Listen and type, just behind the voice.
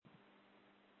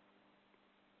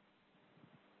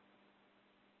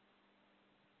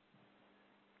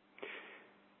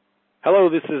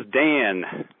Hello, this is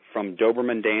Dan from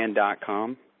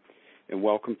DobermanDan.com, and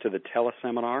welcome to the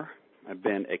teleseminar. I've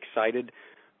been excited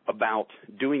about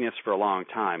doing this for a long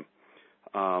time.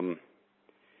 I'm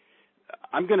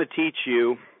going to teach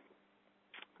you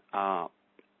how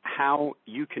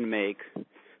you can make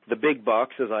the big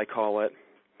bucks, as I call it,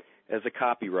 as a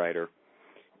copywriter.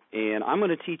 And I'm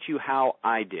going to teach you how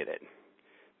I did it.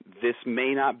 This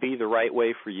may not be the right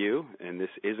way for you, and this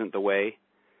isn't the way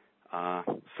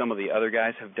some of the other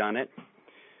guys have done it,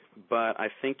 but I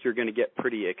think you're going to get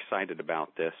pretty excited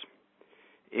about this.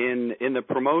 In the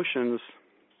promotions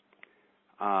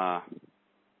for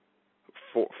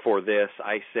this,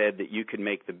 I said that you could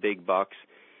make the big bucks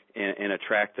and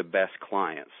attract the best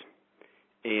clients.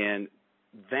 And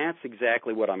that's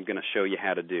exactly what I'm going to show you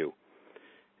how to do.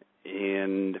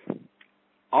 And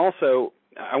also,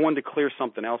 I wanted to clear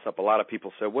something else up. A lot of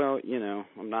people say, well,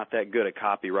 I'm not that good a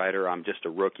copywriter. I'm just a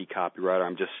rookie copywriter.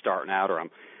 I'm just starting out, or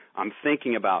I'm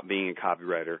thinking about being a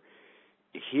copywriter.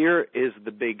 Here is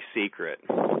the big secret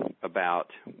about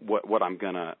what I'm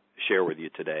going to share with you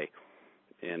today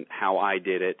and how I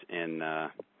did it and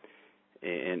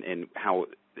how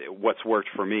what's worked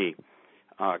for me.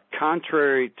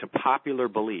 Contrary to popular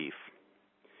belief,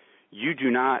 you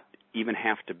do not even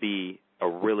have to be a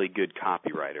really good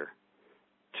copywriter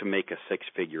to make a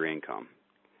six-figure income.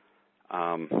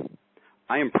 I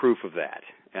am proof of that,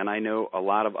 and I know a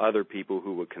lot of other people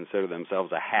who would consider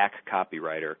themselves a hack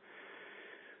copywriter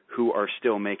who are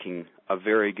still making a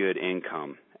very good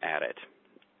income at it.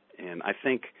 And I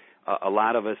think a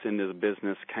lot of us in this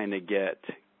business kind of get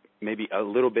maybe a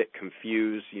little bit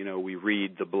confused. We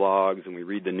read the blogs and we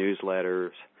read the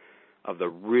newsletters of the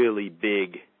really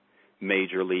big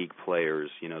major league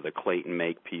players, the Clayton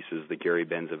Makepeaces, the Gary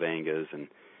Benzavangas, and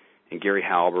Gary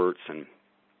Halberts, and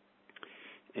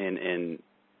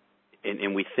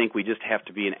we think we just have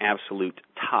to be an absolute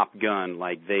top gun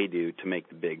like they do to make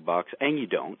the big bucks, and you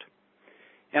don't.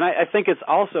 And I think it's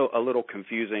also a little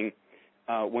confusing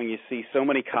when you see so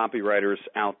many copywriters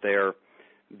out there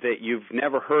that you've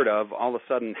never heard of all of a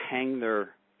sudden hang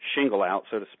their shingle out,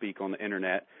 so to speak, on the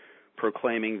Internet,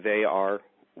 proclaiming they are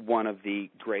one of the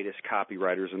greatest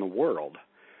copywriters in the world.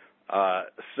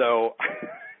 So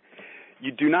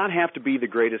you do not have to be the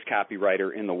greatest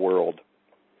copywriter in the world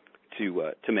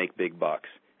to make big bucks.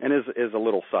 And as a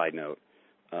little side note,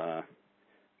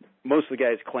 most of the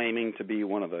guys claiming to be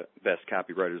one of the best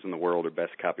copywriters in the world or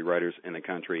best copywriters in the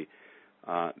country,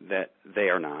 that they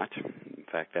are not. In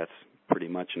fact, that's pretty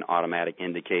much an automatic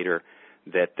indicator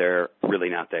that they're really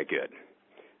not that good.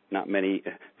 Not many.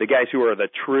 The guys who are the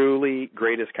truly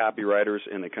greatest copywriters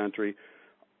in the country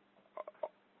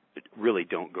really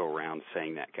don't go around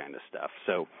saying that kind of stuff.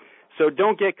 So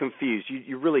don't get confused.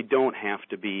 You really don't have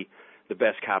to be the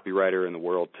best copywriter in the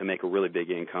world to make a really big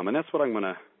income, and that's what I'm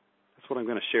gonna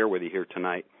share with you here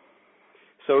tonight.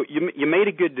 So you made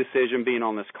a good decision being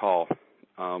on this call.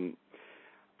 I'm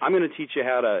going to teach you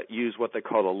how to use what they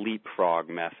call the leapfrog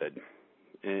method.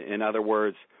 In other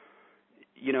words,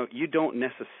 you don't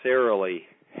necessarily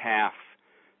have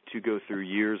to go through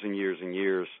years and years and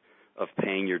years of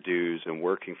paying your dues and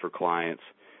working for clients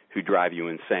who drive you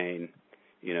insane,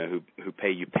 who pay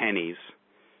you pennies,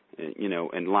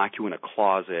 and lock you in a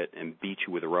closet and beat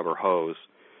you with a rubber hose.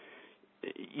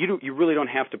 You really don't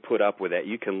have to put up with that.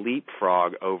 You can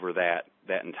leapfrog over that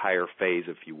entire phase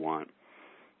if you want.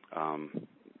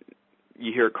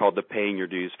 You hear it called the paying your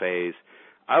dues phase.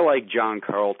 I like John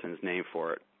Carlton's name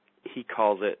for it. He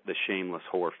calls it the shameless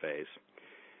whore phase.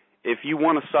 If you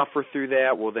want to suffer through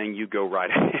that, well, then you go right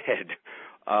ahead.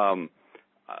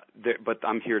 But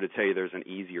I'm here to tell you there's an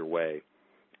easier way,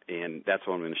 and that's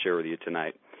what I'm going to share with you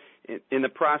tonight. In the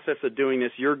process of doing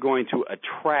this, you're going to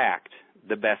attract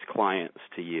the best clients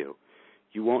to you.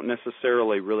 You won't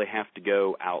necessarily really have to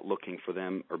go out looking for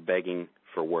them or begging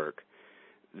for work.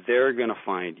 They're going to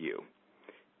find you.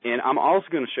 And I'm also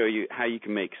going to show you how you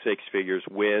can make six figures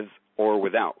with or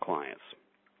without clients,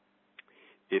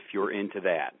 if you're into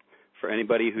that. For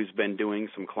anybody who's been doing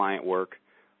some client work,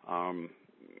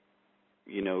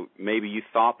 maybe you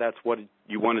thought that's what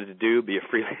you wanted to do, be a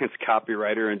freelance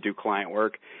copywriter and do client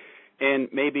work, and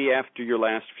maybe after your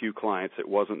last few clients, it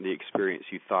wasn't the experience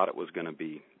you thought it was going to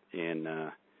be. And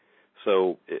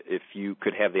so if you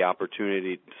could have the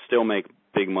opportunity to still make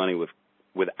big money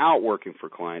without working for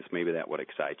clients, maybe that would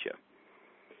excite you.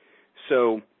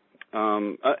 So,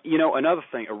 another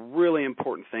thing, a really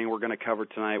important thing we're going to cover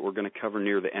tonight, we're going to cover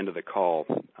near the end of the call.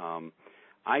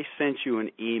 I sent you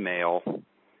an email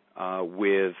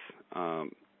with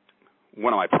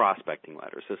one of my prospecting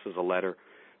letters. This is a letter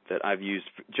that I've used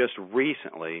just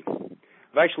recently.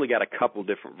 I've actually got a couple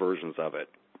different versions of it.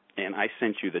 and I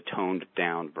sent you the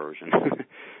toned-down version.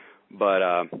 But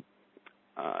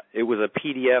it was a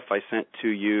PDF I sent to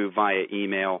you via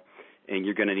email, and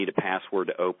you're going to need a password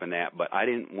to open that. But I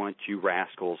didn't want you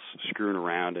rascals screwing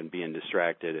around and being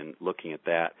distracted and looking at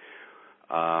that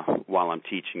while I'm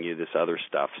teaching you this other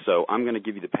stuff. So I'm going to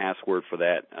give you the password for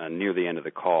that near the end of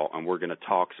the call, and we're going to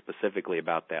talk specifically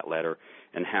about that letter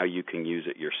and how you can use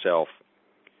it yourself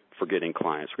for getting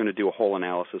clients. We're going to do a whole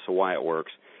analysis of why it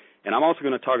works. And I'm also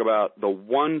going to talk about the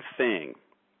one thing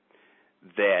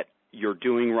that you're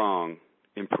doing wrong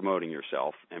in promoting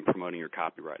yourself and promoting your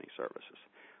copywriting services.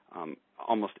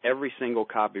 Almost every single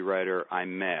copywriter I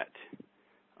met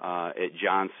at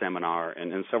John's seminar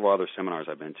and several other seminars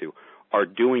I've been to are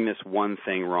doing this one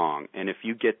thing wrong. And if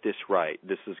you get this right,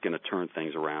 this is going to turn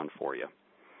things around for you.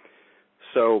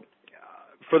 So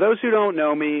for those who don't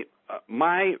know me,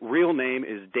 my real name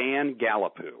is Dan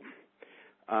Gallipu.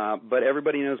 But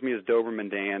everybody knows me as Doberman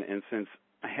Dan, and since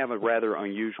I have a rather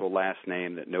unusual last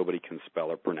name that nobody can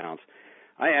spell or pronounce,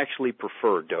 I actually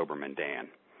prefer Doberman Dan.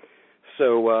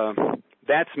 So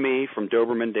that's me from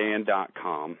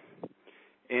DobermanDan.com.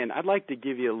 And I'd like to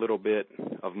give you a little bit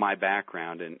of my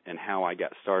background and how I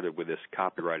got started with this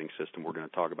copywriting system we're going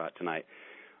to talk about tonight.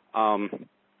 I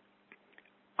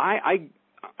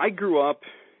grew up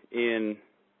in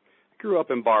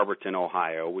Barberton,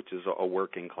 Ohio, which is a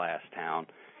working class town,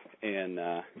 and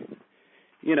to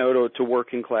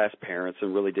working class parents,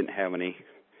 and really didn't have any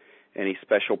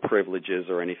special privileges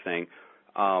or anything.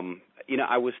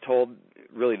 I was told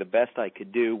really the best I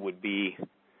could do would be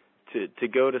to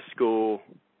go to school,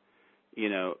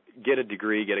 get a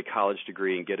degree, get a college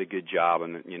degree, and get a good job,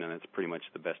 and that's pretty much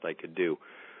the best I could do.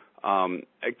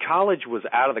 College was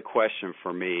out of the question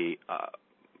for me.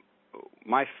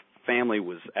 My family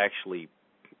was actually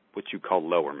what you call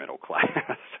lower middle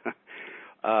class.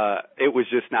 It was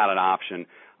just not an option.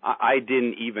 I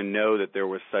didn't even know that there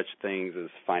was such things as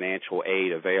financial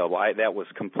aid available. That was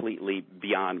completely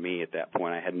beyond me at that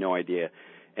point. I had no idea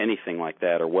anything like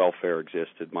that or welfare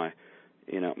existed. My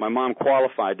mom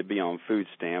qualified to be on food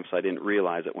stamps. I didn't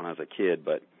realize it when I was a kid,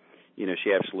 but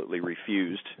she absolutely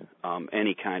refused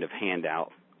any kind of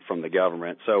handout from the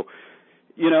government. So,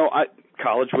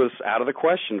 college was out of the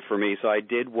question for me. So I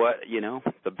did what,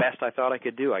 the best I thought I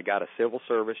could do. I got a civil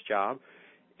service job,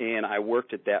 and I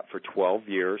worked at that for 12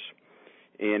 years.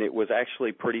 And it was actually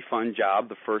a pretty fun job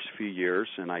the first few years,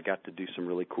 and I got to do some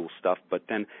really cool stuff. But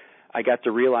then I got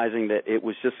to realizing that it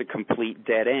was just a complete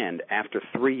dead end. After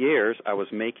 3 years, I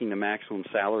was making the maximum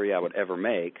salary I would ever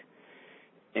make,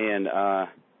 and I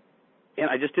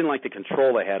just didn't like the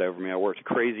control they had over me. I worked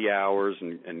crazy hours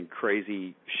and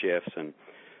crazy shifts, and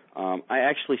I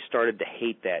actually started to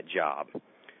hate that job.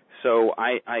 So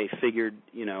I figured,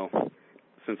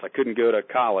 since I couldn't go to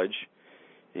college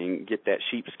and get that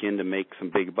sheepskin to make some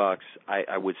big bucks,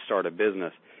 I would start a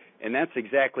business. And that's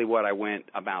exactly what I went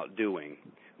about doing,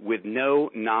 with no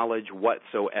knowledge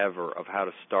whatsoever of how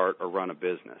to start or run a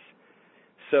business.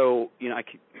 So, you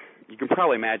can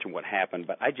probably imagine what happened,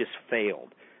 but I just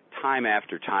failed time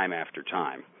after time after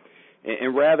time.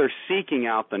 And rather seeking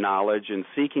out the knowledge and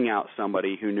seeking out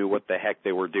somebody who knew what the heck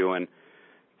they were doing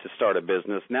to start a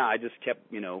business, now I just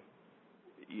kept,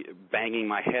 banging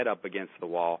my head up against the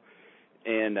wall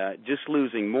and just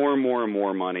losing more and more and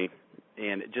more money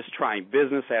and just trying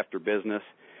business after business.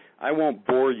 I won't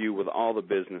bore you with all the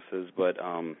businesses, but,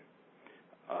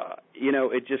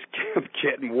 it just kept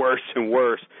getting worse and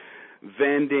worse.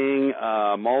 Vending,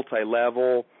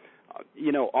 multi-level,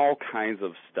 all kinds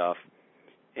of stuff.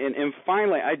 And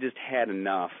finally, I just had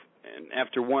enough. And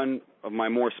after one of my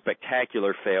more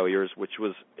spectacular failures, which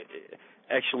was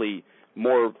actually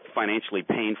more financially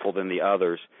painful than the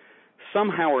others,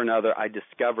 somehow or another, I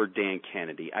discovered Dan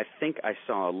Kennedy. I think I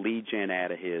saw a lead gen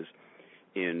ad of his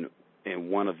in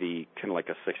one of the kind of like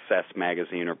a Success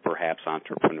magazine or perhaps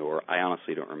Entrepreneur. I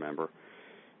honestly don't remember.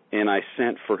 And I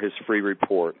sent for his free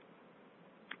report,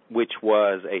 which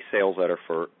was a sales letter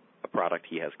for a product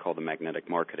he has called the Magnetic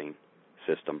Marketing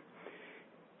System.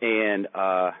 And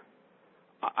I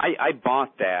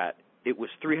bought that. It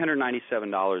was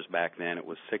 $397 back then. It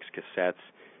was 6 cassettes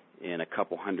and a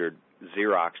couple hundred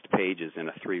Xeroxed pages in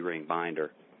a 3-ring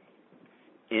binder.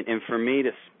 And for me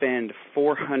to spend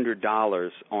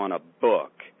 $400 on a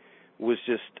book was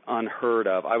just unheard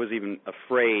of. I was even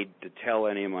afraid to tell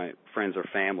any of my friends or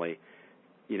family,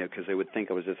 because they would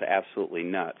think I was just absolutely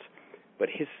nuts. But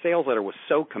his sales letter was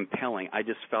so compelling, I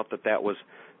just felt that was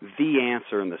the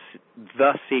answer and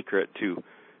the secret to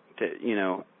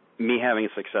me having a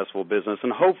successful business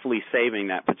and hopefully saving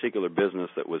that particular business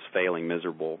that was failing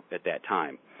miserable at that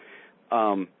time.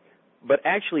 But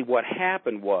actually what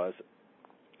happened was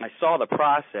I saw the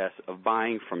process of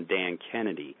buying from Dan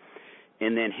Kennedy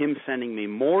and then him sending me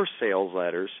more sales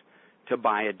letters to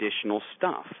buy additional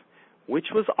stuff, which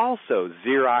was also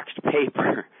Xeroxed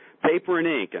paper and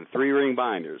ink, and 3-ring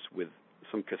binders with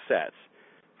some cassettes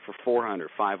for $400,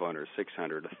 $500,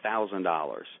 $600,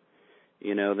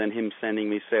 $1,000. Then him sending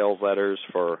me sales letters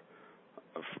for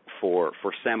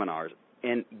seminars,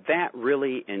 and that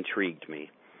really intrigued me.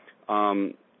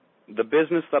 The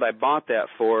business that I bought that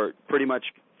for pretty much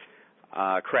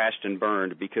crashed and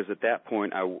burned, because at that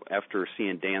point, after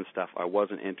seeing Dan's stuff, I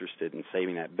wasn't interested in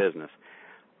saving that business.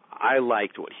 I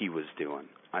liked what he was doing.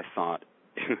 I thought,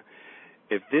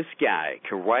 if this guy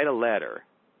can write a letter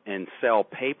and sell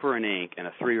paper and ink and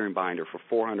a 3-ring binder for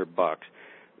 $400,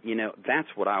 that's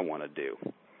what I want to do.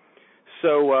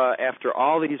 So after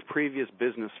all these previous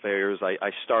business failures,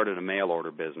 I started a mail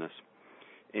order business,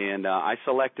 and I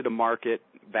selected a market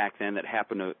back then that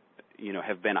happened to,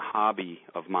 have been a hobby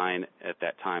of mine at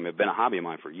that time. It had been a hobby of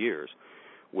mine for years,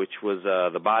 which was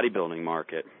the bodybuilding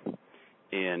market.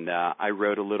 And I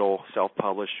wrote a little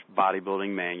self-published bodybuilding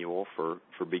manual for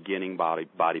beginning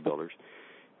bodybuilders,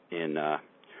 and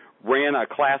ran a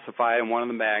classified in one of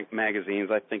the magazines.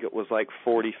 I think it was like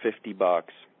 $40-50.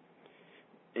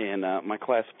 And my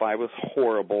classified was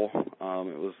horrible. It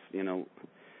was,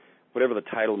 whatever the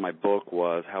title of my book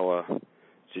was, how a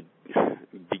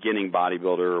beginning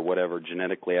bodybuilder or whatever,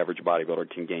 genetically average bodybuilder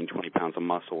can gain 20 pounds of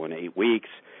muscle in 8 weeks.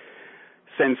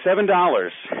 Send $7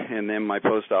 and then my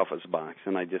post office box.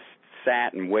 And I just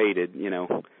sat and waited, it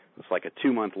was like a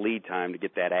 2-month lead time to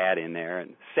get that ad in there,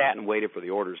 and sat and waited for the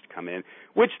orders to come in,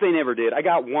 which they never did. I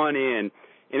got one in,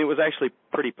 and it was actually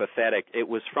pretty pathetic. It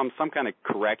was from some kind of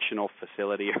correctional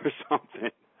facility or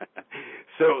something.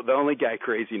 So the only guy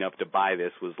crazy enough to buy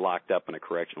this was locked up in a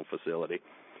correctional facility.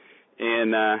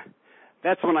 And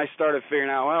that's when I started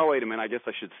figuring out, well, wait a minute, I guess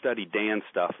I should study Dan's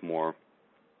stuff more.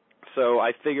 So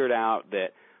I figured out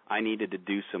that I needed to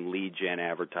do some lead gen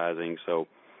advertising. So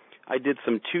I did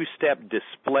some 2-step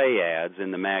display ads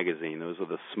in the magazine. Those are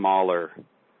the smaller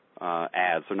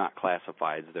ads. They're not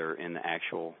classifieds. They're in the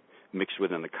actual, mixed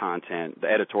within the content, the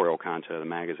editorial content of the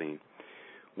magazine,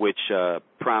 which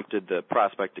prompted the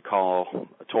prospect to call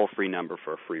a toll-free number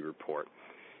for a free report.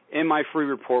 And my free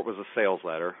report was a sales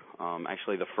letter,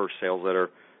 actually the first sales letter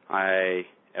I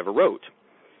ever wrote.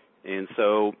 And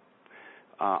so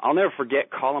I'll never forget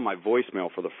calling my voicemail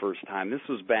for the first time. This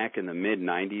was back in the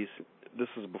mid-'90s. This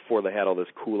was before they had all this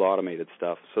cool automated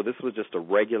stuff. So this was just a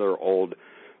regular old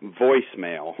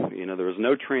voicemail. There was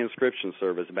no transcription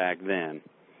service back then.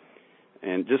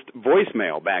 And just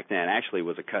voicemail back then actually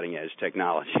was a cutting-edge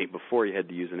technology before you had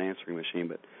to use an answering machine.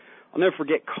 But I'll never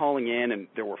forget calling in, and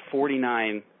there were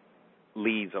 49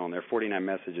 leads on there, 49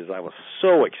 messages. I was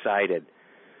so excited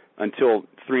until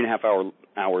 3.5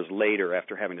 hours later,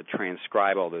 after having to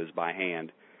transcribe all those by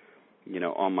hand,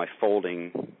 on my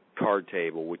folding card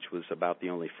table, which was about the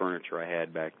only furniture I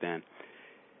had back then.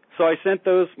 So I sent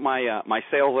those my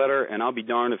sales letter, and I'll be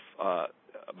darned if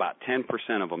about 10%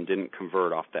 of them didn't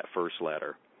convert off that first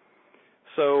letter.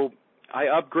 So I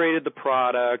upgraded the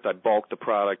product. I bulked the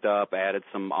product up, added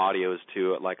some audios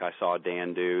to it like I saw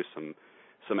Dan do, some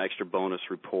extra bonus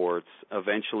reports,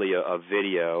 eventually a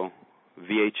video,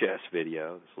 VHS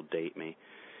video, this will date me,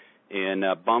 and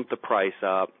bumped the price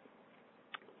up.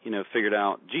 Figured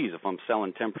out, geez, if I'm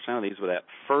selling 10% of these with that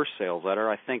first sales letter,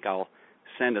 I think I'll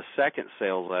send a second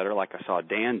sales letter like I saw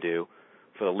Dan do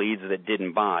for the leads that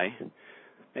didn't buy.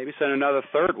 Maybe send another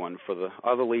third one for the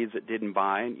other leads that didn't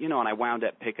buy. And I wound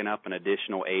up picking up an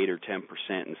additional 8 or 10%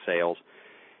 in sales.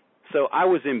 So I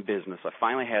was in business. I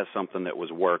finally had something that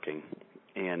was working.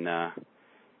 And,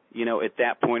 at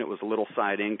that point it was a little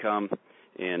side income.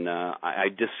 And I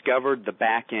discovered the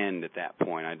back end at that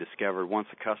point. I discovered once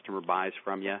a customer buys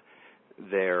from you,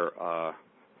 they're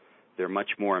much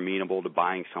more amenable to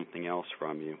buying something else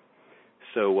from you.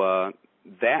 So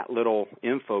that little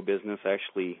info business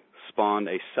actually spawned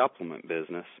a supplement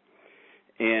business,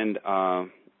 and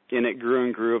it grew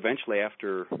and grew. Eventually,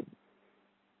 after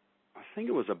I think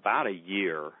it was about a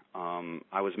year,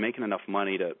 I was making enough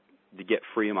money to get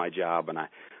free of my job, and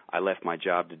I left my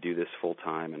job to do this full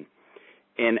time.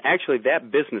 And actually, that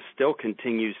business still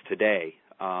continues today.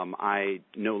 I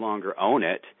no longer own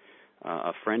it.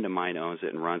 A friend of mine owns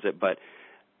it and runs it, but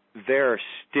there are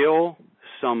still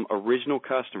some original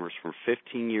customers from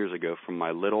 15 years ago from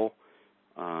my little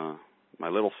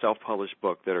self-published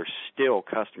book that are still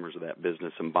customers of that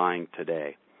business and buying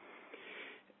today.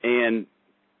 And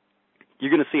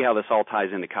you're going to see how this all ties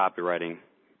into copywriting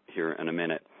here in a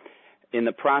minute. In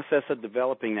the process of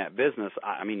developing that business,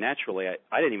 naturally,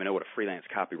 I didn't even know what a freelance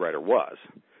copywriter was.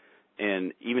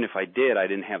 And even if I did, I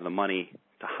didn't have the money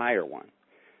to hire one.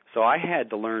 So I had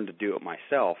to learn to do it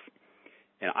myself.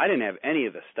 And I didn't have any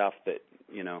of the stuff that,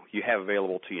 you have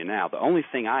available to you now. The only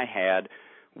thing I had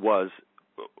was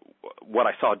what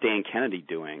I saw Dan Kennedy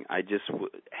doing. I just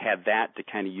had that to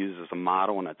kind of use as a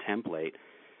model and a template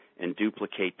and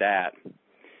duplicate that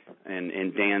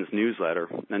in Dan's newsletter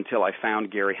until I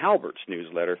found Gary Halbert's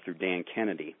newsletter through Dan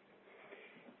Kennedy.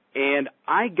 And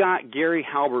I got Gary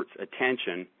Halbert's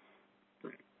attention.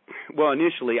 Well,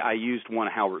 initially I used one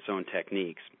of Halbert's own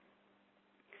techniques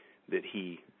that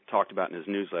he talked about in his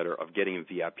newsletter of getting a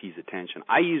VIP's attention.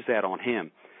 I used that on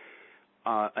him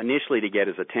initially to get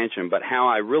his attention, but how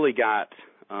I really got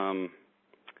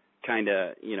kind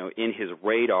of, in his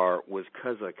radar was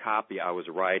because of the copy I was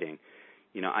writing.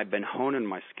 I'd been honing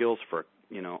my skills for,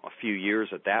 a few years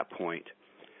at that point,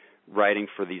 writing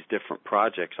for these different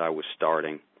projects I was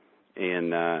starting.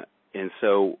 And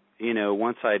so,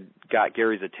 once I got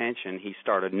Gary's attention, he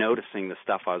started noticing the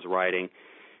stuff I was writing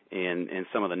and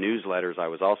some of the newsletters I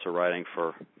was also writing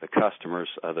for the customers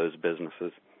of those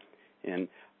businesses. And,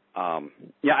 I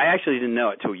actually didn't know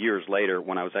it till years later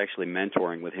when I was actually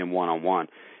mentoring with him one-on-one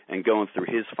and going through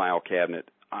his file cabinet.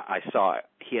 I saw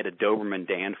he had a Doberman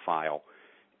Dan file,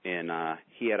 and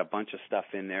he had a bunch of stuff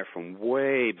in there from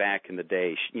way back in the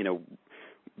day,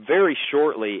 very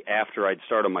shortly after I'd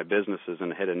started my businesses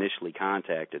and had initially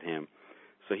contacted him.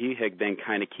 So he had been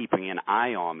kind of keeping an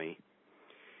eye on me.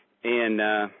 And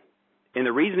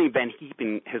the reason he'd been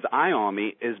keeping his eye on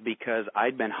me is because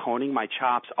I'd been honing my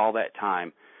chops all that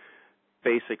time,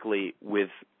 basically with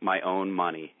my own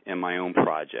money and my own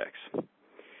projects.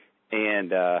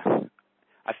 And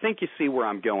I think you see where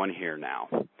I'm going here now.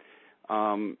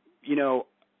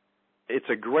 It's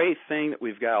a great thing that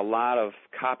we've got a lot of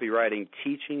copywriting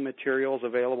teaching materials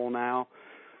available now.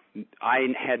 I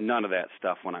had none of that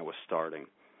stuff when I was starting.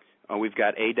 We've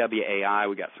got AWAI.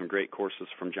 We got some great courses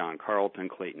from John Carlton,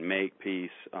 Clayton Makepeace,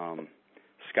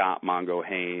 Scott Mongo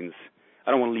Haynes.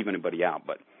 I don't want to leave anybody out,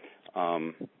 but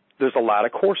there's a lot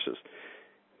of courses.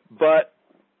 But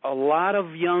a lot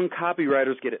of young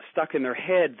copywriters get it stuck in their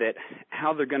head that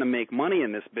how they're going to make money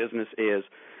in this business is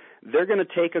they're going to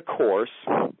take a course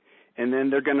and then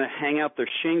they're going to hang out their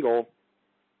shingle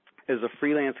as a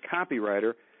freelance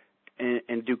copywriter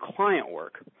and do client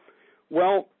work.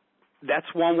 Well, that's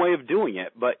one way of doing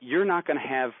it, but you're not going to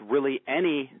have really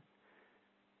any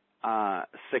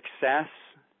success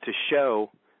to show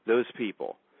those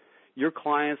people. Your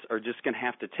clients are just going to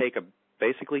have to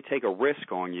basically take a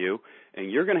risk on you,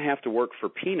 and you're going to have to work for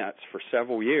peanuts for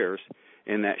several years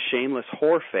in that shameless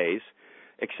whore phase,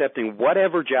 accepting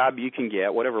whatever job you can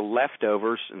get, whatever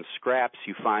leftovers and scraps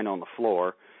you find on the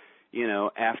floor,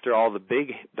 after all the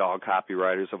big dog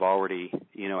copywriters have already,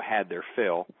 had their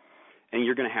fill, and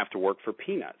you're going to have to work for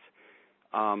peanuts.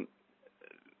 I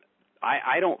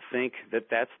don't think that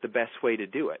that's the best way to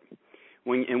do it.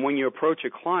 When you approach a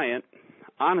client,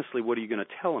 honestly, what are you going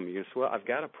to tell them? You're going to say, well, I've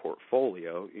got a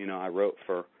portfolio. I wrote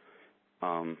for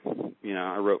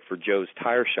Joe's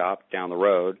Tire Shop down the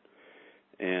road,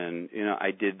 and,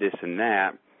 I did this and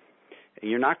that.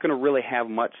 And you're not going to really have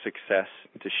much success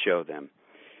to show them.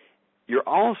 You're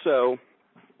also,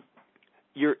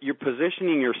 you're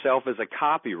positioning yourself as a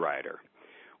copywriter,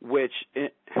 which,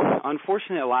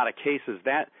 unfortunately, in a lot of cases,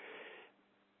 that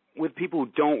with people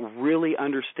who don't really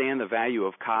understand the value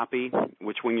of copy,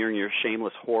 which when you're in your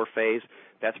shameless whore phase,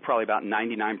 that's probably about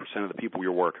 99% of the people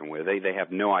you're working with. They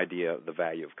have no idea of the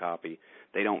value of copy.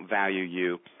 They don't value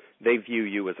you. They view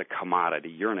you as a commodity.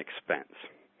 You're an expense.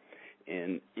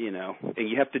 And, and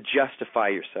you have to justify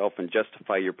yourself and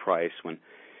justify your price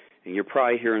and you're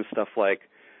probably hearing stuff like,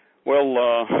 well,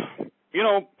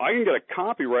 I can get a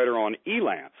copywriter on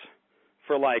Elance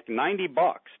for like $90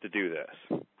 to do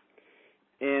this.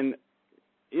 And,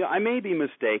 I may be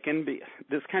mistaken.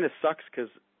 This kind of sucks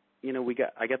because,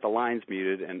 I get the lines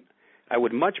muted, and I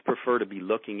would much prefer to be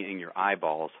looking in your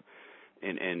eyeballs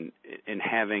and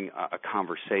having a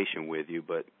conversation with you.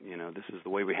 But, this is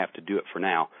the way we have to do it for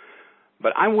now.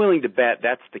 But I'm willing to bet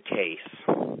that's the case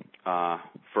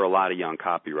for a lot of young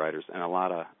copywriters and a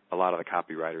lot of the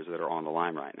copywriters that are on the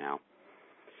line right now.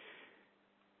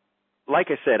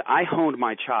 Like I said, I honed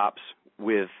my chops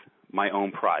with my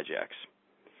own projects.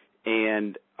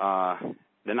 And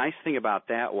the nice thing about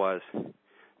that was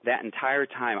that entire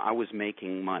time I was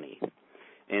making money,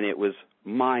 and it was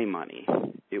my money.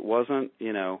 It wasn't,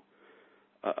 a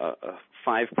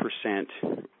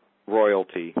 5%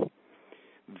 royalty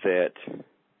that,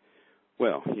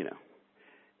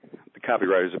 the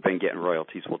copywriters have been getting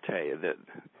royalties will tell you that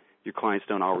your clients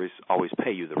don't always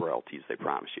pay you the royalties they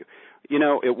promise you.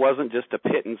 It wasn't just a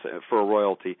pittance for a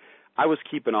royalty. I was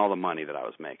keeping all the money that I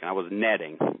was making. I was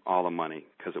netting all the money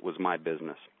because it was my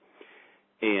business.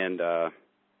 And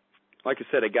like I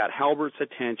said, it got Halbert's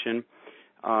attention.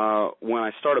 When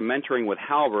I started mentoring with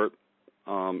Halbert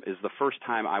is the first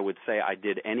time I would say I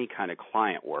did any kind of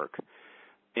client work.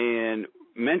 And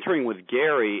mentoring with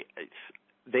Gary,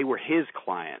 they were his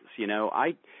clients.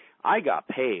 I got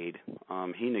paid.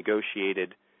 He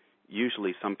negotiated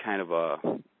usually some kind of a,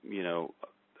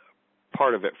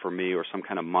 part of it for me or some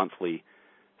kind of monthly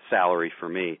salary for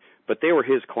me. But they were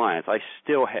his clients. I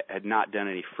still had not done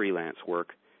any freelance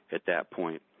work at that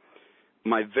point.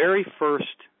 My very first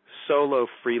solo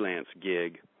freelance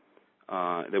gig,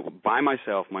 that by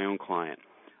myself, my own client,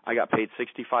 I got paid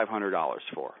 $6,500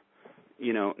 for.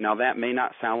 Now that may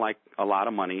not sound like a lot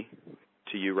of money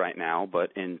to you right now,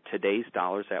 but in today's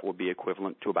dollars, that would be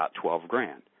equivalent to about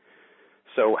 $12,000.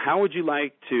 So how would you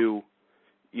like to,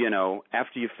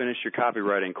 after you finish your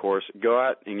copywriting course, go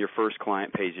out and your first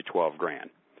client pays you $12,000?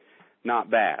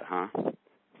 Not bad, huh?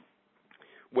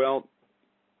 Well,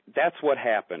 that's what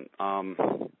happened.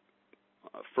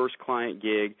 First client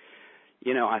gig,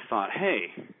 I thought, hey,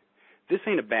 this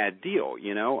ain't a bad deal,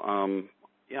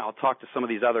 I'll talk to some of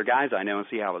these other guys I know and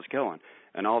see how it's going.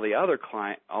 And all the other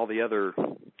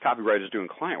copywriters doing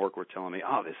client work were telling me,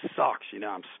 oh, this sucks.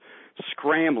 I'm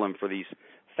scrambling for these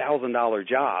 $1,000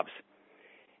 jobs.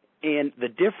 And the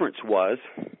difference was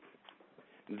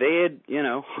they had,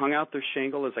 hung out their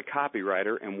shingle as a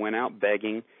copywriter and went out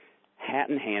begging, hat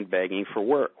in hand begging for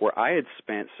work, where I had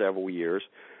spent several years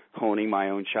honing my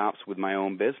own chops with my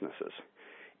own businesses.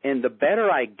 And the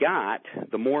better I got,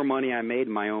 the more money I made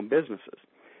in my own businesses.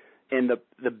 And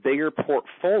the bigger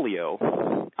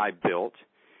portfolio I built.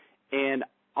 And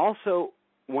also,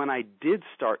 when I did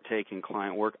start taking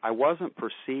client work, I wasn't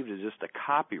perceived as just a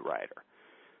copywriter.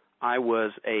 I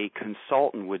was a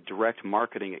consultant with direct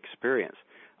marketing experience.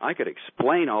 I could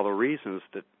explain all the reasons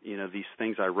that, these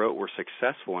things I wrote were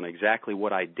successful and exactly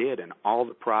what I did and all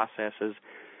the processes,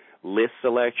 list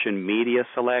selection, media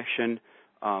selection,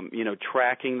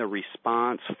 tracking the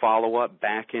response, follow-up,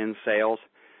 back-end sales.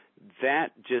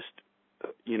 That just,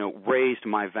 raised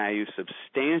my value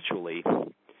substantially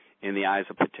in the eyes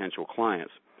of potential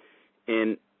clients.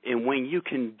 And when you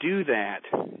can do that,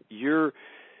 you're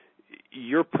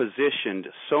positioned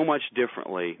so much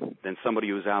differently than somebody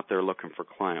who's out there looking for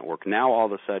client work. Now all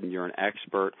of a sudden you're an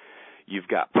expert. You've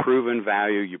got proven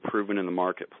value. You've proven in the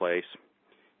marketplace.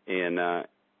 And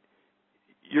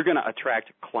you're going to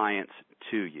attract clients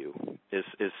to you. As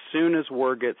soon as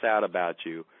word gets out about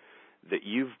you that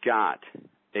you've got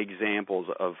examples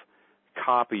of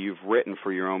copy you've written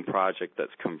for your own project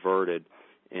that's converted,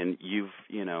 and you've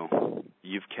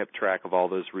kept track of all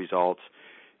those results.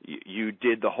 You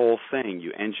did the whole thing.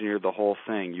 You engineered the whole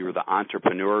thing. You were the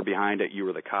entrepreneur behind it. You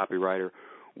were the copywriter.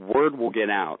 Word will get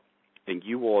out, and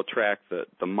you will attract the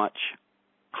much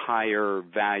higher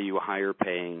value, higher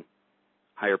paying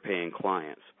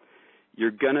clients.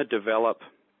 You're going to develop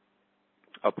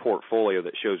a portfolio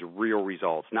that shows real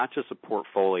results, not just a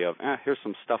portfolio of, here's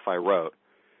some stuff I wrote.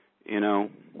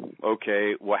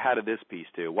 Okay, well, how did this piece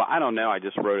do? Well, I don't know. I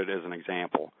just wrote it as an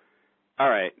example. All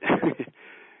right.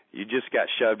 You just got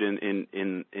shoved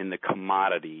in the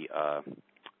commodity,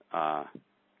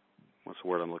 what's the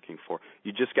word I'm looking for?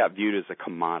 You just got viewed as a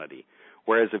commodity.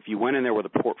 Whereas if you went in there with a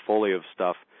portfolio of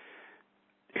stuff,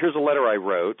 here's a letter I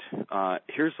wrote,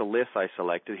 here's a list I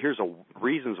selected, here's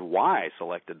reasons why I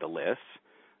selected the lists,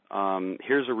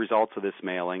 here's the results of this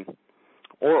mailing,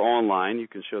 or online, you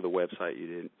can show the website you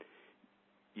did.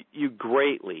 You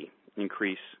greatly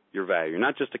increase your value. You're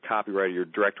not just a copywriter, you're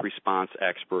a direct response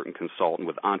expert and consultant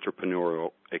with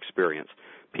entrepreneurial experience.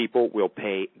 People will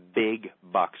pay big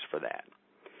bucks for that.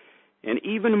 And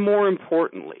even more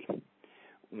importantly,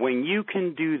 when you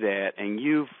can do that and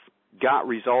you've got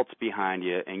results behind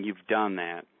you and you've done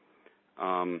that,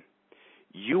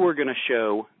 you are going to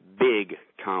show big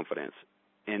confidence.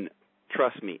 And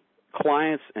trust me,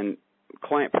 clients and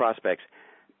client prospects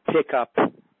pick up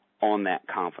on that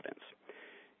confidence.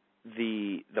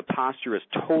 The posture has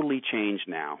totally changed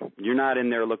now. You're not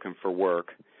in there looking for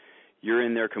work. You're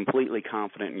in there completely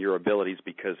confident in your abilities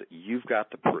because you've got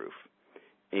the proof.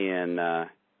 And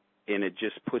it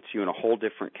just puts you in a whole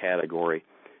different category.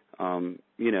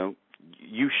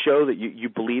 You show that you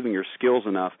believe in your skills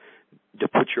enough to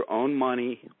put your own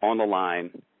money on the line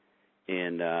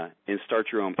and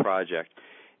start your own project.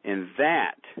 And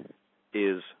that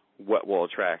is what will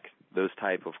attract those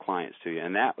type of clients to you.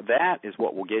 And that is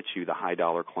what will get you the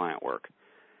high-dollar client work.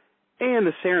 And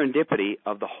the serendipity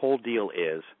of the whole deal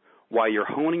is, while you're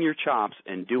honing your chops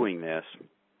and doing this,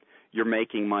 you're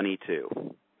making money too.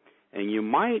 And you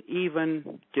might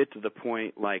even get to the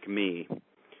point like me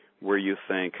where you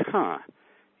think,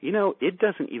 it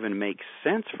doesn't even make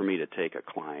sense for me to take a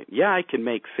client. Yeah, I can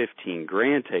make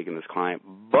 $15,000 taking this client,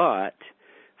 but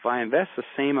if I invest the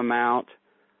same amount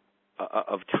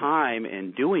of time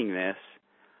in doing this,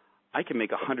 I can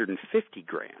make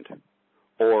 $150,000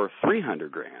 or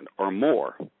 $300,000 or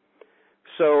more.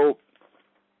 So,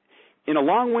 in a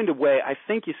long-winded way, I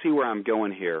think you see where I'm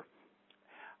going here.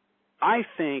 I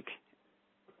think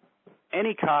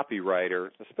any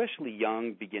copywriter, especially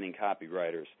young beginning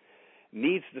copywriters,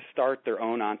 needs to start their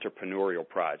own entrepreneurial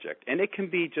project. And it can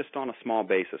be just on a small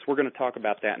basis. We're going to talk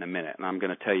about that in a minute, and I'm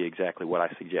going to tell you exactly what I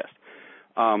suggest.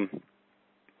 I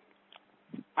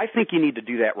think you need to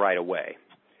do that right away.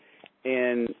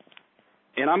 And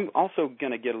I'm also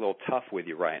going to get a little tough with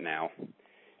you right now.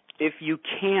 If you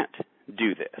can't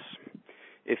do this,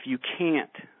 if you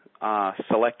can't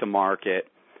select a market,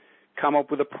 come up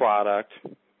with a product,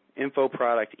 info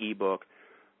product, ebook,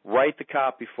 write the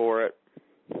copy for it,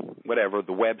 whatever,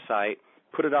 the website,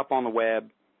 put it up on the web,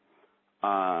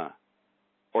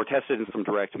 or test it in some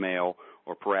direct mail,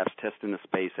 or perhaps test in a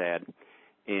space ad,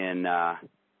 and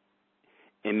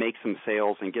make some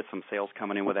sales and get some sales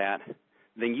coming in with that,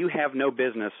 then you have no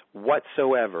business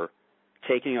whatsoever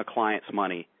taking a client's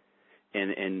money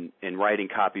and writing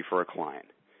copy for a client.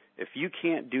 If you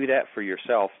can't do that for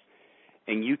yourself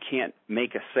and you can't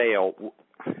make a sale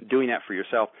doing that for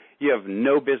yourself, you have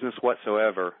no business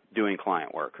whatsoever doing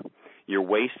client work. You're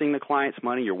wasting the client's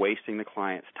money. You're wasting the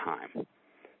client's time.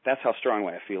 That's how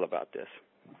strongly I feel about this.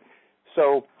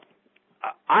 So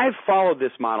I've followed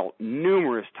this model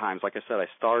numerous times. Like I said, I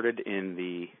started in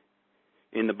the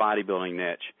bodybuilding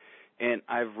niche, and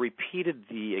I've repeated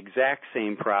the exact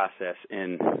same process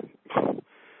in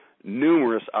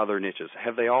numerous other niches.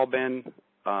 Have they all been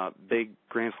big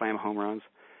Grand Slam home runs?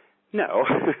 No.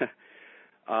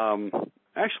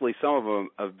 Actually, some of them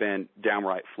have been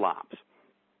downright flops.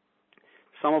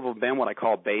 Some of them have been what I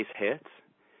call base hits.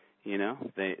 You know,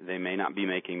 they may not be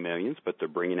making millions, but they're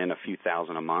bringing in a few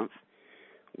thousand a month,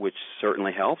 which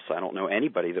certainly helps. I don't know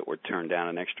anybody that would turn down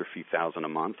an extra few thousand a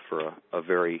month for a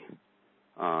very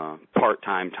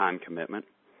part-time time commitment.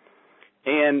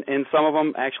 And some of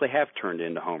them actually have turned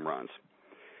into home runs.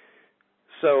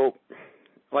 So,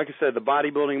 like I said, the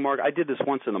bodybuilding market, I did this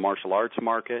once in the martial arts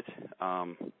market.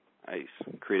 I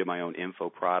created my own info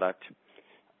product,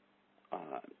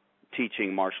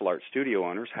 teaching martial arts studio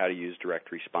owners how to use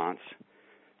direct response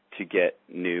to get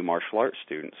new martial arts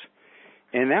students.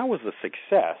 And that was a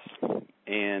success.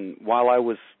 And while I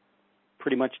was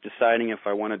pretty much deciding if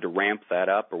I wanted to ramp that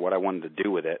up or what I wanted to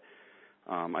do with it,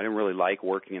 I didn't really like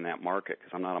working in that market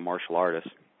because I'm not a martial artist.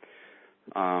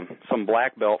 Some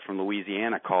black belt from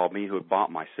Louisiana called me who had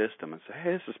bought my system and said,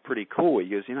 "Hey, this is pretty cool." He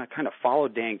goes, I kind of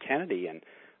followed Dan Kennedy, and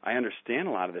I understand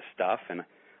a lot of this stuff, and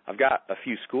I've got a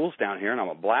few schools down here, and I'm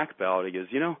a black belt. He goes,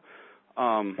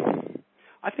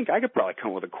 I think I could probably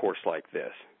come up with a course like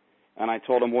this. And I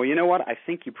told him, well, you know what? I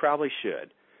think you probably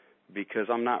should, because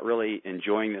I'm not really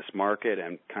enjoying this market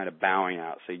and kind of bowing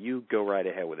out. So you go right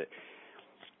ahead with it.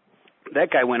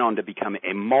 That guy went on to become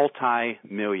a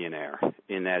multi-millionaire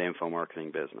in that info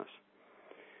marketing business.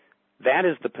 That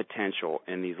is the potential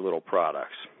in these little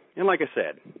products. And like I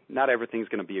said, not everything's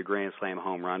going to be a Grand Slam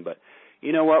home run, but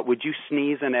you know what? Would you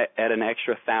sneeze at an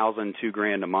extra $1,000,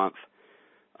 $2,000 a month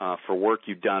for work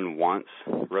you've done once,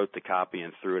 wrote the copy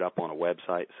and threw it up on a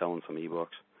website selling some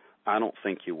ebooks? I don't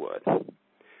think you would.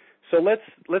 So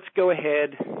let's go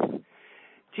ahead.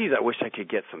 Geez, I wish I could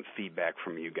get some feedback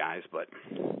from you guys, but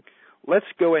let's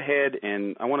go ahead,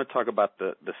 and I want to talk about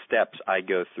the steps I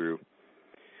go through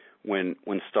when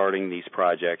starting these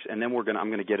projects, and then I'm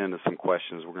going to get into some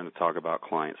questions. We're going to talk about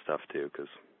client stuff too, because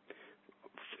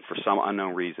for some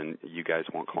unknown reason, you guys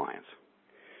want clients.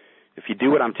 If you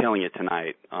do what I'm telling you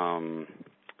tonight,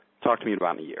 talk to me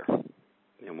about in a year,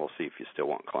 and we'll see if you still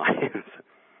want clients.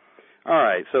 All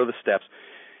right, so the steps.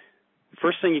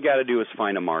 First thing you got to do is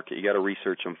find a market. You got to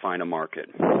research and find a market.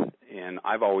 And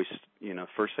I've always,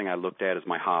 first thing I looked at is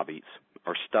my hobbies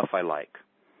or stuff I like.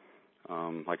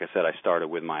 Like I said, I started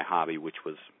with my hobby, which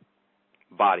was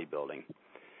bodybuilding.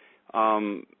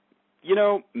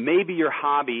 Maybe your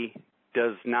hobby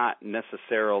is not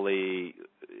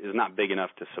big enough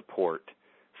to support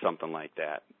something like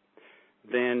that.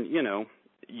 Then,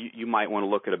 you might want to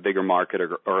look at a bigger market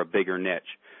or a bigger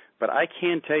niche. But I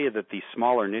can tell you that these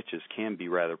smaller niches can be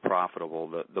rather profitable.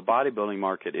 The bodybuilding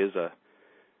market is a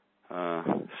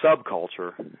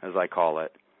subculture, as I call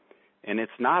it, and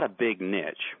it's not a big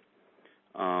niche.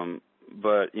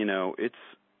 But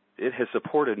it has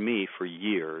supported me for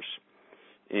years,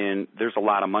 and there's a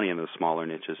lot of money in those smaller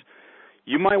niches.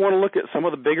 You might want to look at some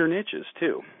of the bigger niches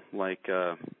too, like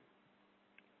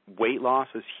weight loss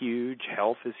is huge,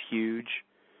 health is huge,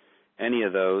 any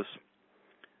of those.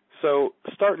 So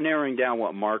start narrowing down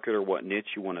what market or what niche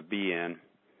you want to be in,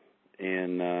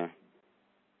 and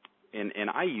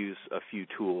I use a few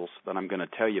tools that I'm going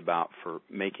to tell you about for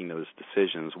making those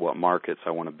decisions, what markets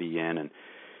I want to be in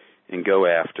and go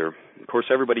after. Of course,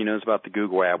 everybody knows about the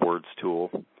Google AdWords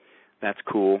tool. That's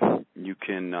cool. You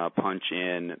can punch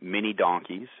in mini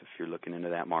donkeys if you're looking into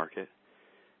that market,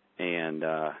 and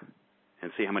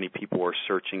see how many people are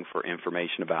searching for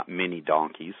information about mini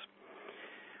donkeys,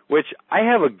 which I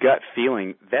have a gut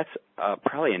feeling that's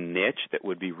probably a niche that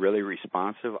would be really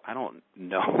responsive. I don't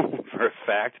know for a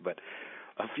fact, but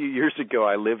a few years ago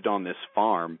I lived on this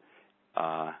farm,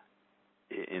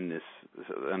 in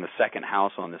the second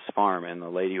house on this farm, and the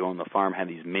lady who owned the farm had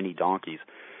these mini donkeys,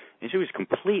 and she was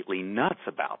completely nuts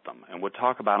about them and would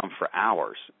talk about them for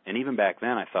hours. And even back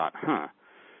then I thought,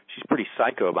 she's pretty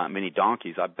psycho about mini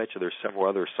donkeys. I bet you there's several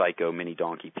other psycho mini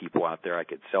donkey people out there I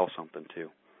could sell something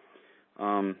to.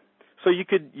 So you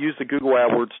could use the Google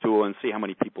AdWords tool and see how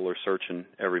many people are searching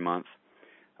every month.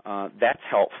 That's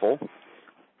helpful.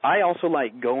 I also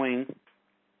like going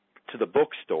to the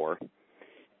bookstore,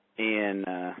 and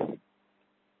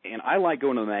I like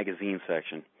going to the magazine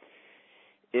section.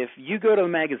 If you go to the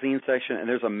magazine section and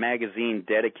there's a magazine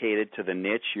dedicated to the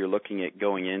niche you're looking at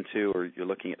going into or you're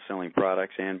looking at selling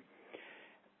products in,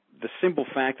 the simple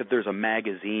fact that there's a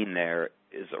magazine there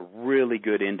is a really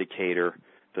good indicator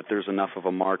that there's enough of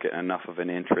a market and enough of an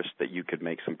interest that you could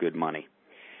make some good money.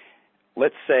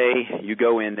 Let's say you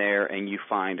go in there and you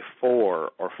find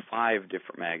 4 or 5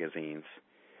 different magazines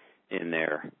in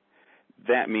there.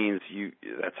 That means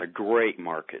that's a great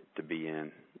market to be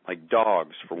in. Like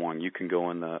dogs, for one, you can go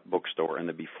in the bookstore and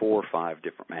there'll be 4 or 5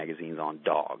 different magazines on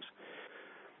dogs.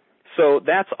 So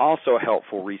that's also a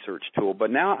helpful research tool.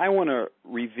 But now I want to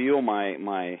reveal my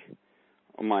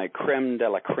creme de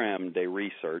la creme de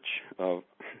research of,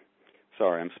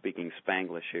 sorry, I'm speaking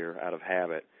Spanglish here out of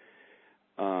habit.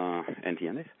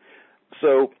 ¿Entiendes?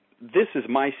 So this is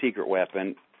my secret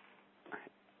weapon.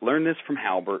 Learn this from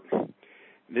Halbert.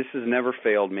 This has never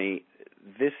failed me.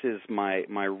 This is my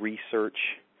research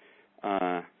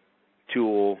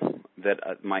tool,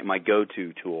 that my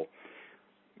go-to tool.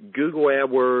 Google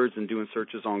AdWords and doing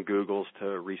searches on Google's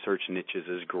to research niches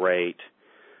is great.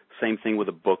 Same thing with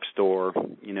a bookstore.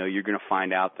 You're going to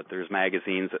find out that there's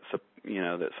magazines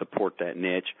that support that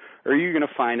niche, or you're going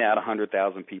to find out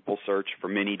 100,000 people search for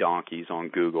mini donkeys on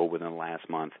Google within the last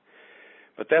month.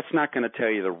 But that's not going to tell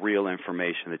you the real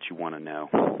information that you want to know.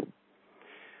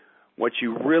 What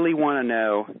you really want to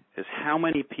know is how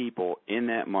many people in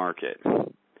that market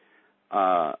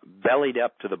bellied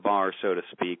up to the bar, so to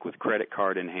speak, with credit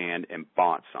card in hand and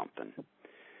bought something.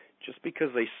 Just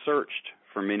because they searched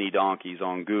for mini donkeys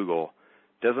on Google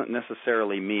doesn't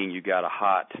necessarily mean you got a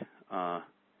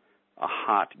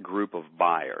hot group of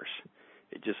buyers.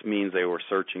 It just means they were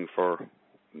searching for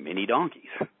mini donkeys.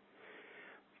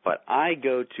 But I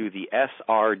go to the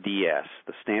SRDS,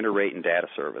 the Standard Rate and Data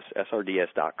Service,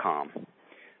 SRDS.com.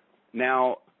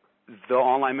 Now, the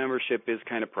online membership is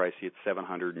kind of pricey. It's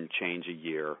 $700 and change a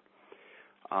year.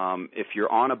 If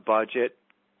you're on a budget,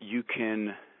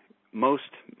 most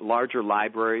larger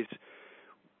libraries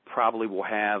probably will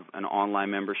have an online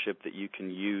membership that you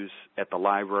can use at the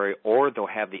library, or they'll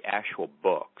have the actual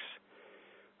books,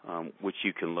 which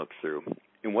you can look through.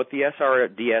 And what the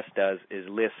SRDS does is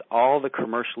lists all the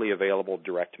commercially available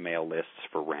direct mail lists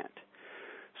for rent.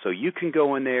 So you can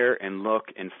go in there and look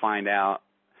and find out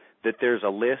that there's a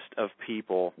list of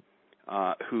people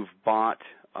who've bought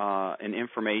an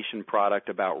information product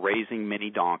about raising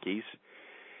mini donkeys.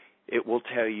 It will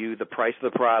tell you the price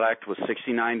of the product was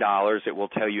 $69. It will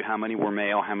tell you how many were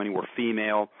male, how many were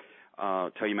female,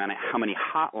 tell you how many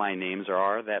hotline names there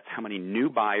are. That's how many new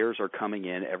buyers are coming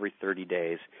in every 30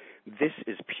 days. This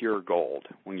is pure gold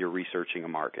when you're researching a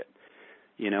market.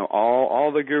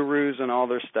 All the gurus and all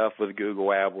their stuff with Google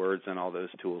AdWords and all those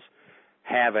tools,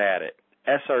 have at it.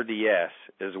 SRDS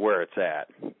is where it's at,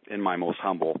 in my most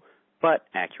humble but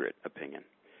accurate opinion.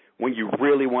 When you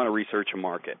really want to research a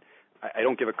market, I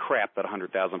don't give a crap that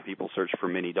 100,000 people searched for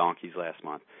mini donkeys last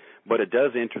month, but it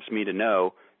does interest me to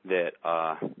know that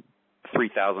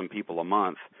 3,000 people a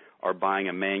month are buying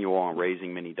a manual on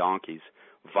raising mini donkeys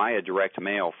via direct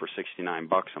mail for $69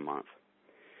 a month.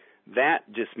 That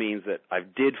just means that I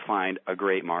did find a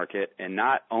great market, and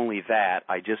not only that,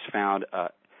 I just found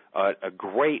a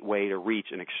great way to reach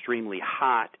an extremely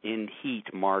hot,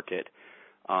 in-heat market.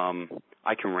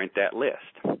 I can rent that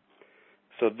list.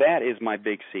 So that is my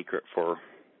big secret for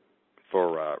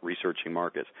for researching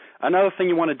markets. Another thing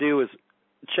you want to do is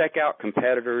check out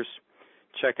competitors,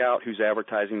 check out who's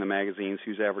advertising the magazines,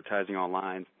 who's advertising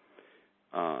online.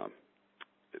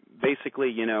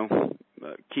 Basically,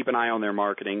 keep an eye on their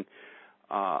marketing.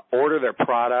 Order their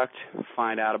product,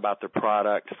 find out about their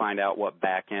product, find out what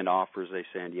back-end offers they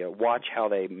send you. Watch how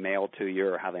they mail to you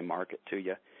or how they market to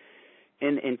you.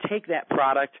 And take that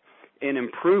product and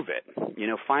improve it.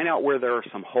 Find out where there are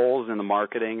some holes in the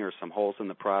marketing or some holes in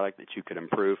the product that you could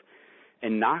improve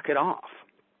and knock it off.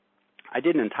 I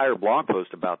did an entire blog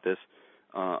post about this,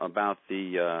 about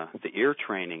the ear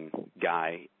training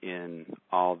guy in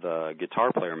all the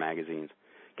guitar player magazines.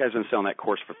 The guy's been selling that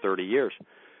course for 30 years.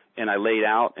 And I laid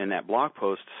out in that blog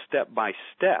post step by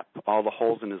step all the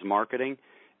holes in his marketing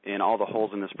and all the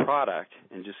holes in his product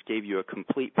and just gave you a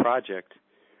complete project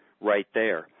right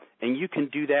there. And you can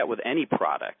do that with any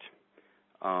product.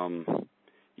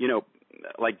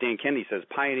 Like Dan Kennedy says,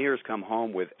 pioneers come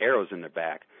home with arrows in their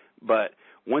back. But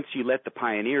once you let the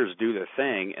pioneers do their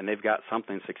thing and they've got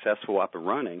something successful up and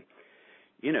running,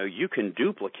 you can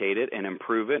duplicate it and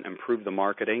improve the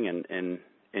marketing and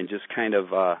just kind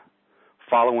of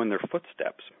follow in their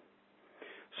footsteps.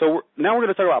 So now we're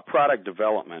going to talk about product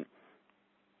development.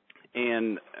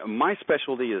 And my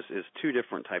specialty is two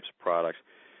different types of products.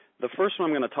 The first one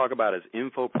I'm going to talk about is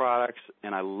info products,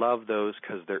 and I love those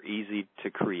because they're easy to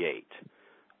create.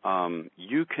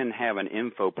 You can have an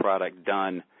info product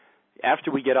done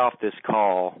after we get off this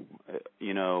call,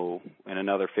 in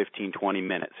another 15, 20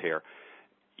 minutes here.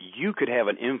 You could have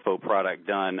an info product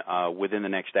done within the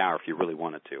next hour if you really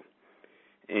wanted to.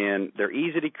 And they're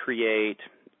easy to create.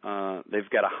 They've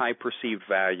got a high perceived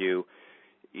value.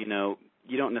 You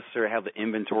don't necessarily have the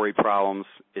inventory problems.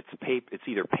 It's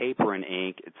either paper and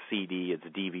ink, it's CD, it's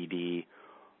DVD,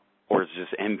 or it's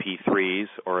just MP3s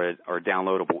or a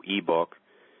downloadable ebook.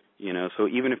 So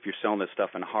even if you're selling this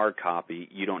stuff in hard copy,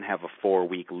 you don't have a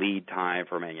 4-week lead time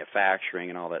for manufacturing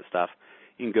and all that stuff.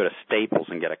 You can go to Staples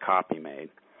and get a copy made.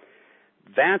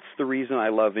 That's the reason I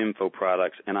love info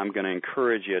products, and I'm going to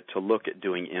encourage you to look at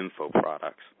doing info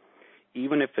products.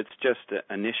 Even if it's just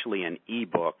initially an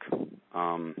ebook,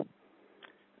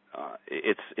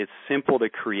 it's simple to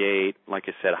create. Like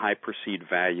I said, high perceived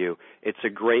value. It's a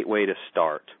great way to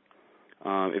start.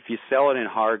 If you sell it in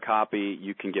hard copy,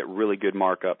 you can get really good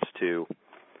markups too.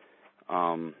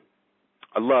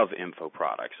 I love info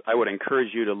products. I would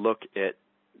encourage you to look at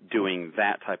doing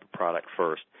that type of product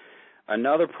first.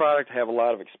 Another product I have a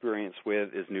lot of experience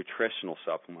with is nutritional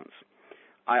supplements.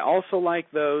 I also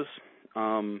like those.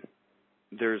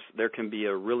 There can be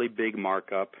a really big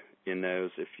markup in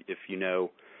those if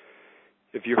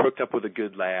you're hooked up with a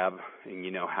good lab and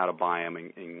you know how to buy them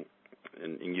and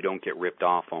you don't get ripped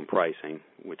off on pricing,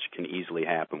 which can easily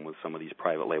happen with some of these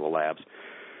private label labs.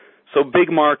 So big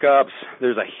markups,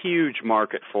 there's a huge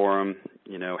market for them.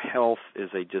 Health is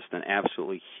just an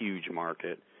absolutely huge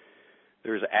market.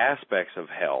 There's aspects of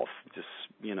health, just,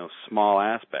 small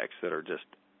aspects that are just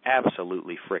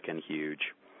absolutely frickin' huge.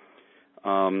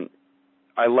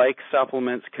 I like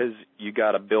supplements because you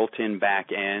got a built-in back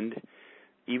end.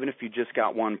 Even if you just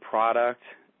got one product,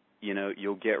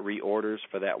 you'll get reorders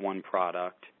for that one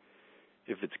product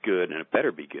if it's good, and it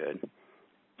better be good.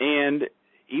 And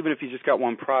even if you just got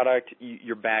one product,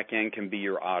 your back end can be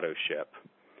your auto ship.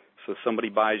 So somebody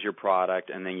buys your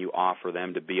product, and then you offer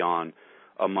them to be on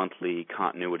a monthly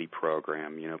continuity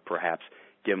program. Perhaps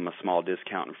give them a small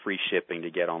discount and free shipping to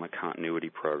get on the continuity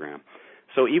program.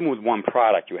 So even with one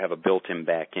product, you have a built-in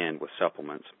back end with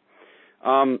supplements.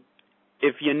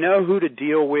 If you know who to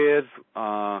deal with,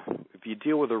 if you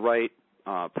deal with the right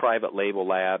private label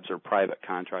labs or private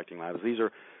contracting labs, these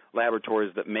are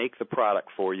laboratories that make the product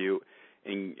for you,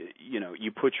 and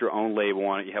you put your own label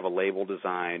on it. You have a label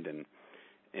designed, and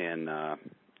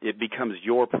it becomes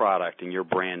your product and your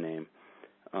brand name.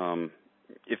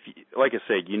 If like I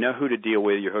said, you know who to deal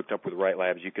with, you're hooked up with the right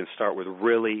labs, you can start with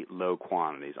really low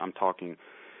quantities. I'm talking,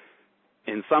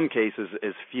 in some cases,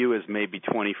 as few as maybe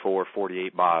 24,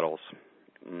 48 bottles.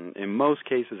 In most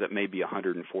cases, it may be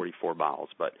 144 bottles.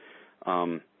 But,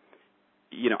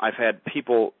 I've had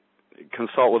people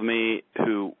consult with me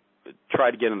who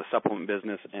tried to get in the supplement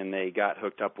business, and they got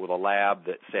hooked up with a lab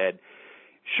that said,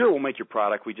 sure, we'll make your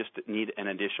product. We just need an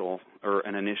initial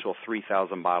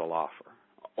 3,000 bottle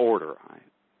order, I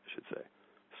should say.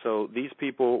 So these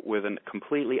people with a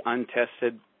completely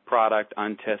untested product,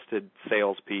 untested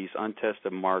sales piece,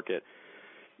 untested market,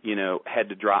 had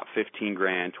to drop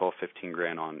 $15,000,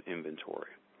 $15,000 on inventory.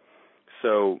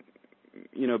 So,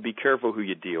 be careful who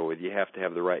you deal with. You have to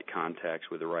have the right contacts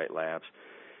with the right labs.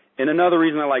 And another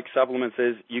reason I like supplements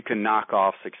is you can knock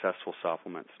off successful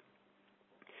supplements.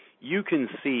 you can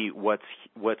see what's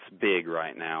big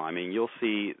right now. I mean, you'll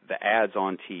see the ads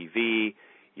on TV,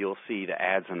 you'll see the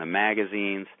ads in the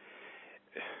magazines.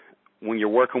 When you're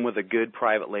working with a good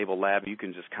private label lab, you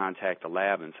can just contact the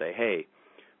lab and say, hey,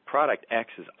 product X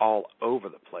is all over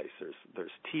the place. There's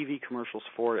TV commercials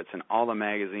for it. It's in all the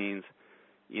magazines.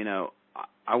 You know,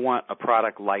 I want a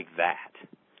product like that.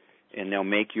 And they'll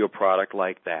make you a product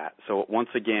like that. So once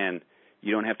again,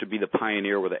 you don't have to be the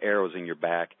pioneer with the arrows in your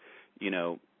back. You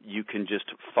know, you can just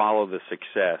follow the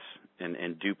success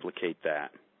and duplicate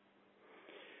that.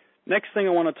 Next thing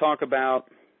I want to talk about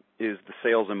is the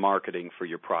sales and marketing for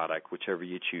your product, whichever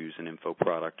you choose, an info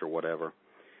product or whatever.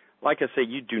 Like I say,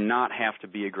 you do not have to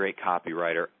be a great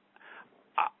copywriter.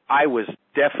 I was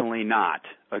definitely not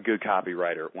a good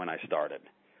copywriter when I started.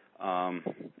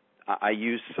 I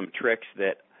used some tricks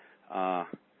that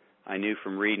I knew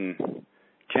from reading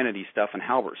Kennedy stuff and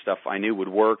Halbert stuff I knew would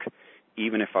work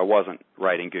even if I wasn't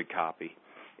writing good copy.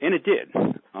 And it did.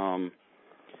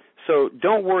 So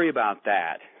don't worry about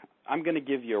that. I'm going to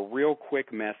give you a real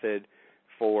quick method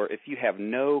for if you have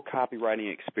no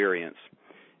copywriting experience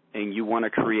and you want to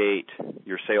create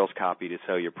your sales copy to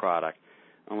sell your product.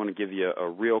 I want to give you a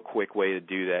real quick way to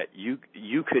do that.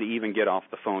 You could even get off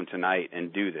the phone tonight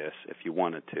and do this if you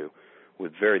wanted to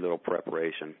with very little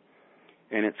preparation.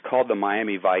 And it's called the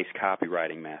Miami Vice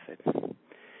copywriting method.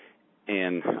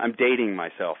 And I'm dating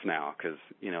myself now because,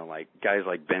 you know, like guys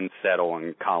like Ben Settle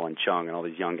and Colin Chung and all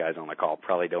these young guys on the call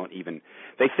probably don't even,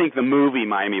 they think the movie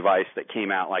Miami Vice that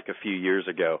came out like a few years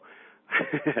ago.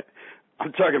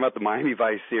 I'm talking about the Miami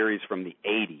Vice series from the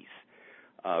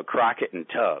 80s, Crockett and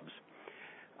Tubbs.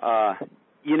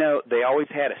 You know, they always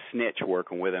had a snitch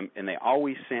working with him, and they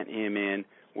always sent him in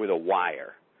with a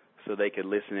wire so they could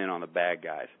listen in on the bad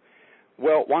guys.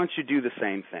 Well, why don't you do the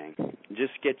same thing?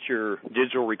 Just get your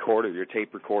digital recorder, your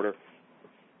tape recorder,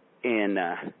 and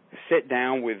sit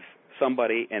down with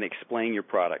somebody and explain your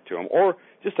product to them. Or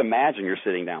just imagine you're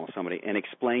sitting down with somebody and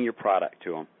explain your product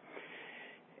to them.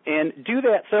 And do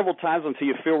that several times until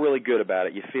you feel really good about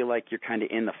it. You feel like you're kind of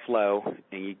in the flow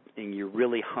and you're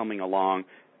really humming along,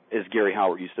 as Gary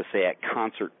Howard used to say, at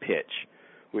concert pitch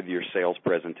with your sales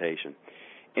presentation.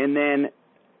 And then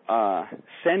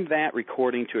send that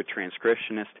recording to a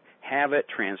transcriptionist, have it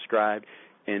transcribed,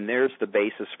 and there's the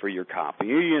basis for your copy.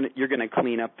 You're going to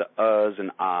clean up the uhs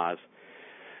and ahs,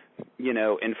 you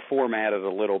know, and format it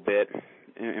a little bit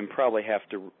and probably have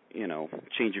to, you know,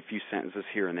 change a few sentences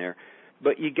here and there.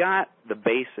 But you got the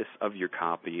basis of your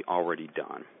copy already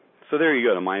done. So there you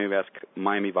go, the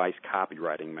Miami Vice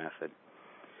copywriting method.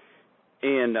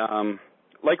 And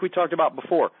like we talked about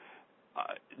before,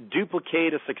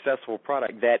 duplicate a successful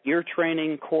product. That ear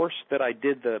training course that I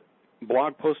did the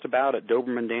blog post about at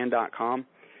DobermanDan.com,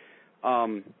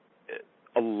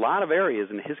 a lot of areas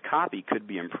in his copy could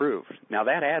be improved. Now,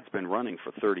 that ad's been running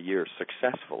for 30 years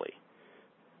successfully,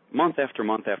 month after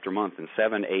month after month, in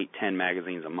 7, 8, 10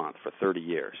 magazines a month for 30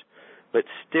 years. But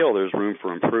still, there's room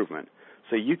for improvement.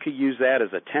 So you could use that as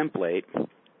a template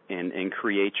and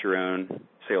create your own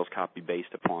sales copy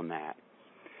based upon that.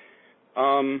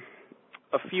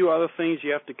 A few other things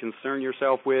you have to concern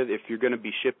yourself with if you're going to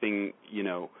be shipping, you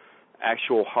know,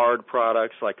 actual hard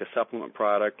products like a supplement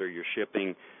product, or you're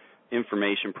shipping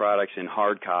information products in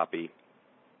hard copy.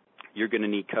 You're going to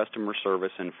need customer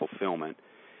service and fulfillment.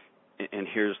 And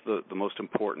here's the most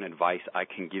important advice I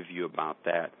can give you about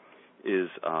that is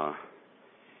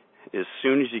as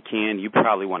soon as you can, you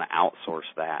probably want to outsource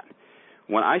that.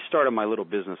 When I started my little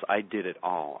business, I did it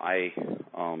all. I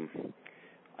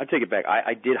take it back.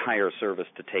 I did hire a service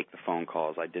to take the phone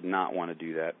calls. I did not want to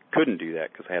do that. Couldn't do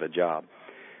that because I had a job.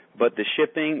 But the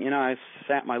shipping, you know, I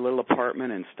sat in my little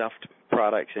apartment and stuffed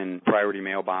products in priority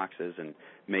mailboxes and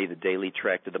made the daily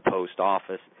trek to the post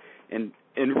office. And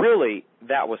really,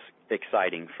 that was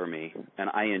exciting for me, and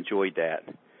I enjoyed that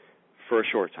for a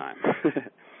short time.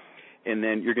 And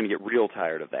then you're going to get real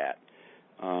tired of that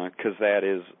because that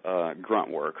is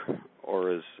grunt work,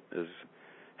 or as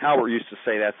Howard used to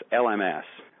say, that's LMS,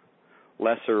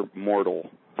 lesser mortal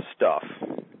stuff.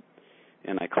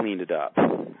 And I cleaned it up.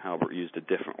 Howard used a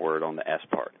different word on the S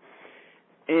part.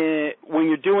 And when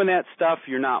you're doing that stuff,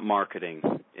 you're not marketing,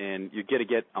 and you're going to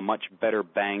get a much better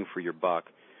bang for your buck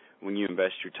when you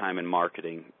invest your time in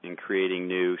marketing and creating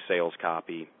new sales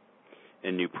copy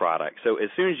and new products. So as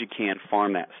soon as you can,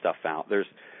 farm that stuff out. There's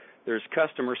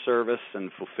customer service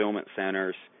and fulfillment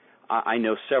centers. I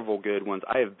know several good ones.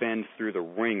 I have been through the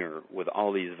ringer with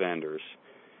all these vendors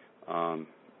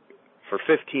for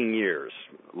 15 years.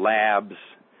 Labs,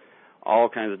 all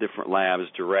kinds of different labs,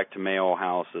 direct mail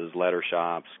houses, letter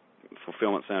shops,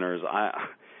 fulfillment centers.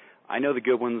 I know the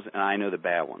good ones and I know the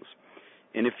bad ones.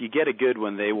 And if you get a good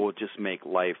one, they will just make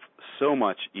life so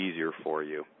much easier for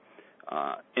you.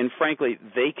 And frankly,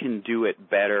 they can do it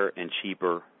better and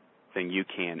cheaper than you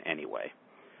can anyway.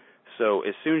 So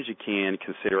as soon as you can,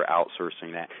 consider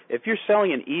outsourcing that. If you're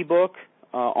selling an ebook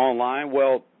online,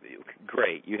 well,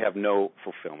 great. You have no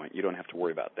fulfillment. You don't have to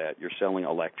worry about that. You're selling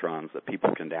electrons that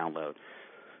people can download.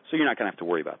 So you're not going to have to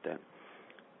worry about that.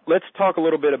 Let's talk a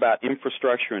little bit about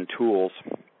infrastructure and tools.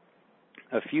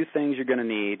 A few things you're going to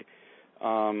need.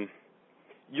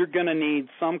 You're going to need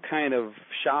some kind of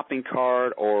shopping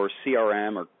cart or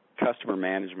CRM or customer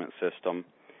management system.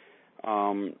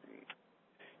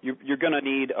 You're going to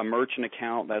need a merchant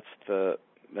account. That's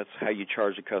how you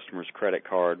charge a customer's credit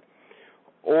card.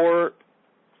 Or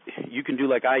you can do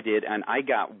like I did, and I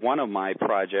got one of my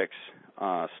projects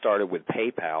started with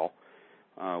PayPal,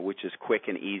 which is quick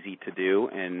and easy to do,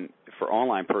 and for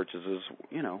online purchases,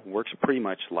 works pretty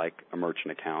much like a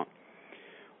merchant account.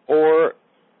 Or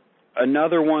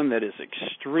another one that is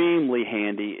extremely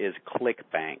handy is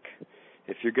ClickBank.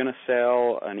 If you're going to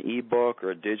sell an ebook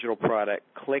or a digital product,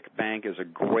 ClickBank is a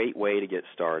great way to get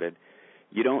started.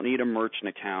 You don't need a merchant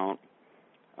account.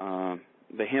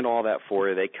 They handle all that for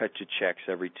you. They cut you checks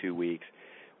every 2 weeks.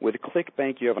 With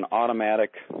ClickBank, you have an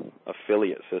automatic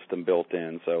affiliate system built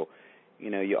in, so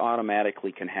you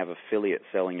automatically can have affiliates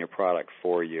selling your product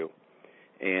for you.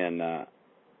 And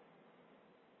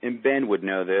Ben would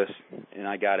know this, and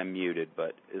I got him muted,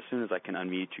 but as soon as I can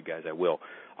unmute you guys, I will.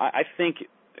 I think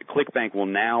ClickBank will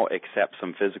now accept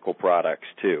some physical products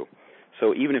too.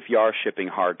 So even if you are shipping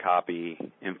hard copy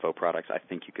info products, I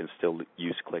think you can still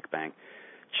use ClickBank.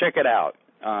 Check it out.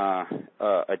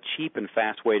 A cheap and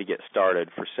fast way to get started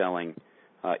for selling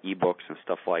ebooks and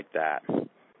stuff like that.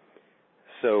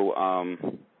 So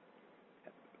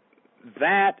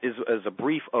that is a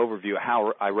brief overview of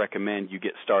how I recommend you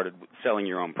get started selling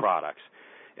your own products.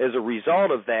 As a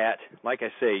result of that, like I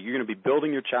say, you're going to be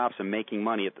building your chops and making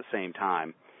money at the same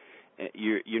time.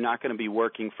 You're not going to be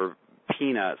working for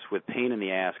peanuts with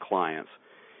pain-in-the-ass clients.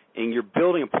 And you're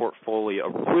building a portfolio,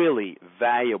 a really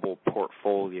valuable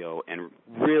portfolio and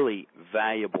really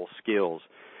valuable skills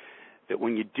that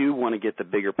when you do want to get the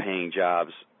bigger paying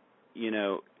jobs,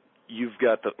 you've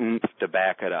got the oomph to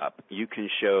back it up. You can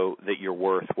show that you're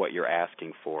worth what you're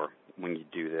asking for when you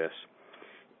do this.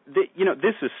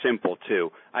 This is simple,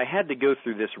 too. I had to go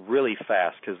through this really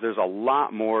fast because there's a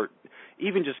lot more.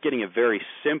 Even just getting a very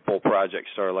simple project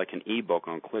started like an ebook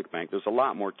on ClickBank, there's a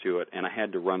lot more to it, and I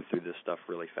had to run through this stuff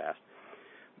really fast.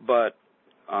 But,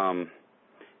 I've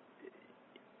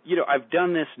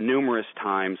done this numerous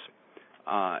times.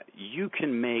 You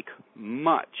can make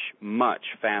much, much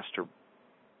faster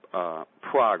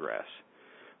progress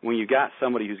when you got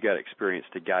somebody who's got experience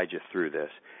to guide you through this.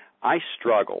 I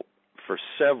struggled for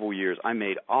several years. I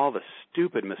made all the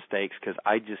stupid mistakes because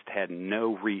I just had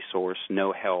no resource,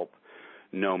 no help,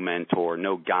 no mentor,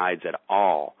 no guides at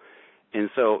all. And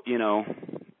so,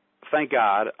 thank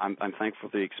God, I'm thankful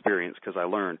for the experience because I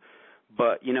learned.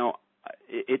 But,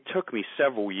 it took me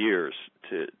several years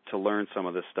to learn some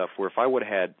of this stuff where if I would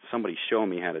have had somebody show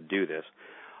me how to do this,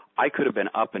 I could have been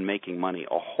up and making money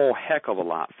a whole heck of a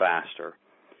lot faster.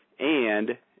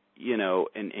 And,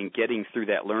 and getting through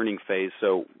that learning phase.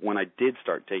 So when I did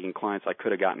start taking clients, I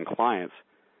could have gotten clients,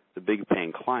 the big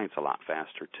paying clients, a lot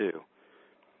faster too.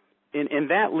 And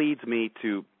that leads me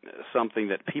to something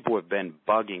that people have been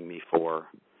bugging me for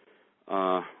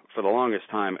the longest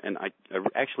time, and I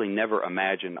actually never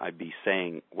imagined I'd be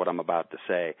saying what I'm about to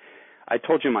say. I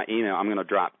told you in my email I'm going to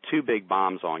drop 2 big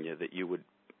bombs on you that you would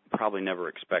probably never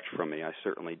expect from me. I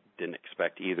certainly didn't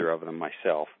expect either of them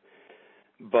myself.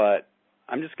 But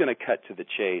I'm just going to cut to the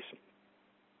chase.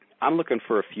 I'm looking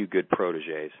for a few good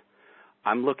protégés.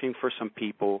 I'm looking for some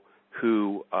people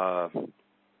who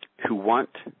want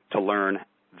to learn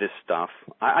this stuff.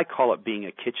 I call it being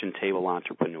a kitchen table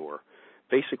entrepreneur,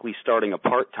 basically starting a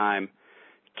part-time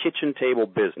kitchen table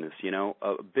business,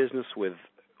 a business with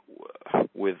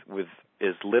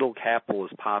as little capital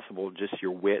as possible, just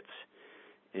your wits,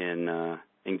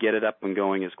 and get it up and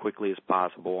going as quickly as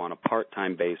possible on a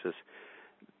part-time basis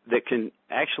that can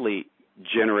actually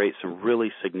generate some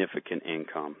really significant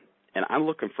income. And I'm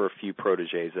looking for a few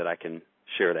protégés that I can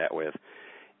share that with.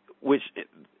 Which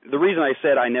the reason I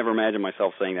said I never imagined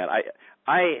myself saying that,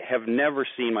 I have never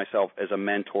seen myself as a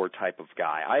mentor type of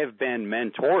guy. I have been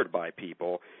mentored by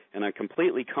people, and I'm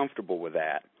completely comfortable with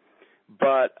that.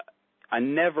 But I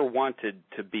never wanted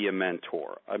to be a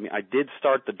mentor. I mean, I did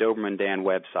start the Doberman Dan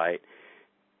website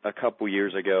a couple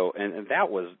years ago, and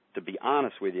that was, to be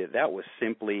honest with you, that was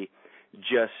simply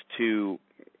just to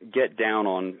get down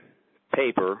on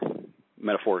paper,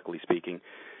 metaphorically speaking,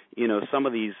 some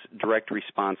of these direct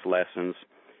response lessons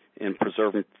in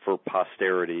preserving for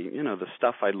posterity, the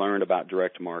stuff I learned about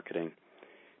direct marketing.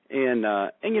 And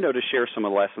to share some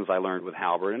of the lessons I learned with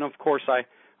Halbert. And, of course,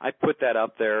 I put that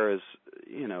up there as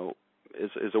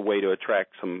a way to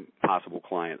attract some possible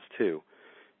clients, too.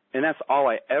 And that's all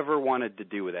I ever wanted to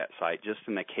do with that site, just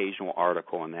an occasional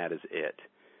article, and that is it.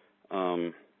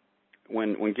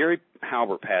 When Gary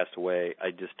Halbert passed away,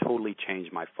 I just totally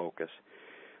changed my focus.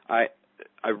 I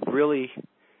really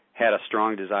had a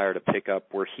strong desire to pick up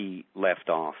where he left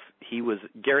off.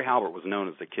 Gary Halbert was known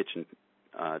as the kitchen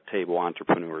table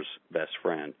entrepreneur's best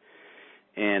friend,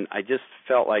 and I just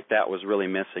felt like that was really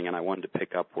missing, and I wanted to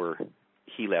pick up where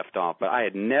he left off. But I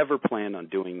had never planned on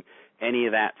doing any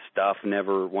of that stuff,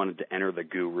 never wanted to enter the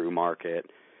guru market.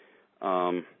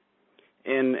 And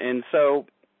so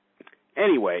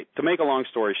anyway, to make a long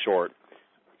story short,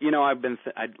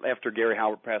 after Gary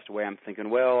Halbert passed away, I'm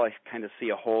thinking, well, I kind of see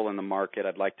a hole in the market.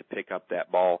 I'd like to pick up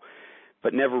that ball,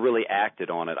 but never really acted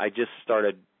on it. I just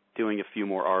started doing a few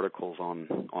more articles on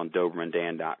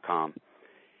DobermanDan.com.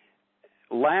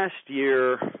 Last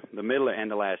year, the middle and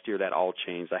end of last year, that all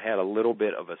changed. I had a little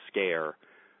bit of a scare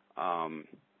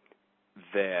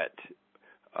that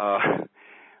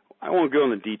I won't go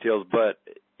into details, but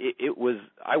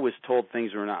I was told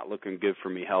things were not looking good for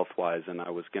me health-wise, and I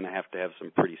was going to have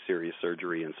some pretty serious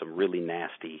surgery and some really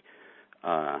nasty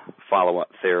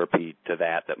follow-up therapy to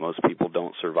that most people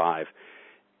don't survive.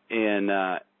 And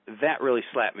that really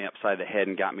slapped me upside the head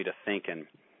and got me to thinking,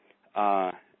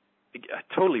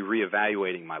 totally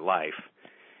reevaluating my life.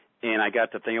 And I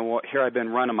got to thinking, well, here I've been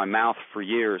running my mouth for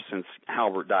years since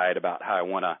Halbert died about how I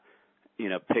want to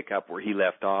pick up where he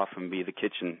left off and be the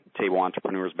kitchen table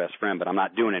entrepreneur's best friend, but I'm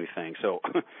not doing anything. So,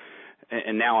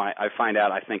 and now I find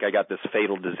out I think I got this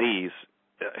fatal disease.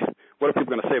 What are people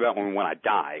going to say about me when I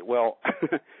die? Well,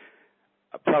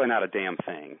 probably not a damn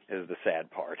thing is the sad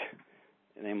part.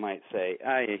 And they might say,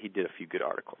 yeah, he did a few good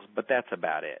articles, but that's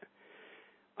about it.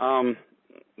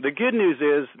 The good news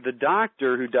is the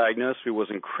doctor who diagnosed me was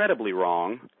incredibly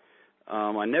wrong.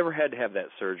 I never had to have that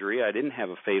surgery. I didn't have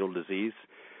a fatal disease.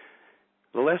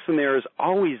 The lesson there is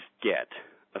always get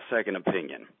a second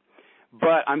opinion.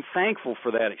 But I'm thankful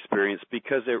for that experience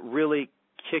because it really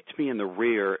kicked me in the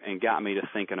rear and got me to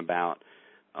thinking about,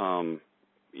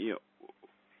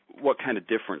 what kind of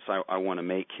difference I want to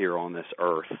make here on this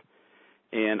earth.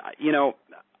 And,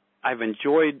 I've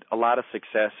enjoyed a lot of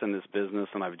success in this business,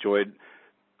 and I've enjoyed,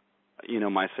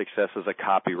 my success as a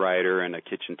copywriter and a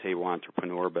kitchen table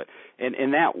entrepreneur,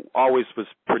 and that always was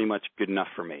pretty much good enough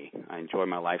for me. I enjoy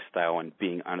my lifestyle and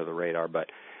being under the radar, but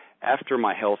after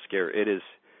my health scare, it is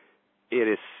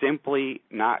simply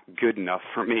not good enough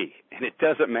for me, and it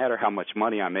doesn't matter how much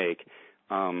money I make.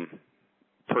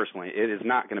 Personally, it is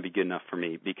not going to be good enough for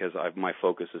me because my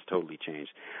focus has totally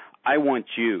changed. I want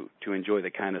you to enjoy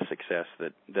the kind of success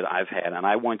that I've had, and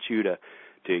I want you to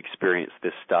experience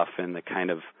this stuff and the kind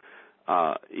of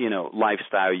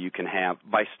lifestyle you can have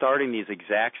by starting these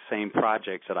exact same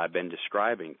projects that I've been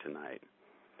describing tonight.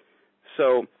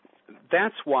 So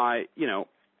that's why,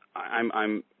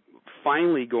 I'm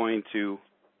finally going to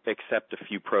accept a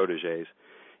few proteges,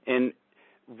 and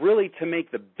really to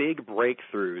make the big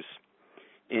breakthroughs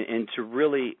and to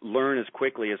really learn as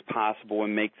quickly as possible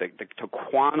and make the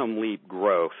quantum leap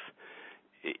growth,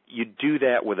 you do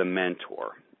that with a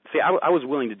mentor. See, I was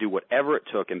willing to do whatever it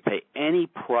took and pay any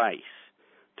price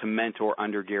to mentor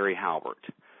under Gary Halbert.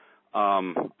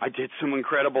 I did some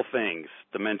incredible things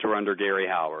to mentor under Gary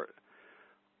Halbert.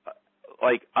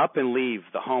 Like up and leave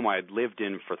the home I had lived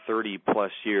in for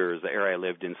 30-plus years, the area I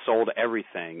lived in, sold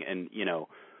everything and,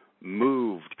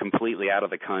 moved completely out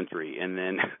of the country, and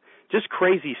then just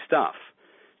crazy stuff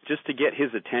just to get his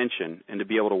attention and to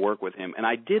be able to work with him. And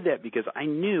I did that because I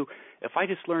knew if I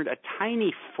just learned a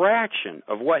tiny fraction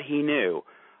of what he knew,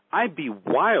 I'd be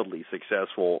wildly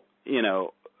successful,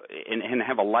 and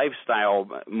have a lifestyle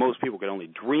most people could only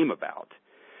dream about.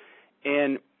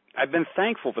 And I've been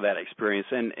thankful for that experience,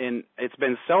 and it's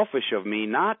been selfish of me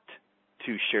not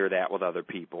to share that with other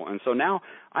people. And so now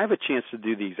I have a chance to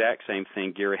do the exact same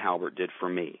thing Gary Halbert did for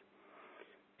me.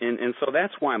 And so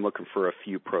that's why I'm looking for a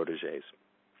few proteges.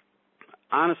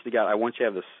 Honest to God, I want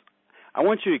you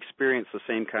to experience the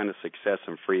same kind of success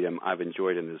and freedom I've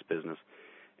enjoyed in this business.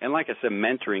 And like I said,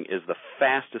 mentoring is the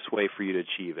fastest way for you to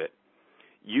achieve it.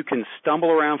 You can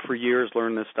stumble around for years,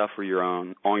 learn this stuff on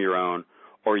your own,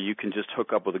 or you can just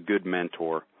hook up with a good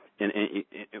mentor. And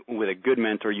with a good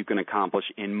mentor, you can accomplish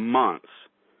in months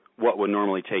what would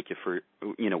normally take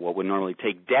what would normally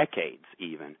take decades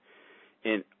even.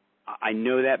 And I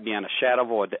know that beyond a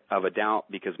shadow of a doubt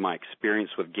because my experience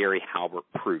with Gary Halbert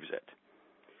proves it.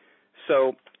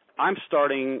 So I'm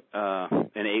starting an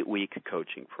 8-week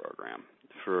coaching program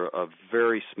for a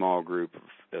very small group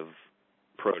of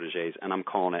proteges, and I'm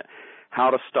calling it How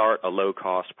to Start a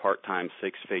Low-Cost Part-Time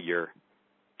Six-Figure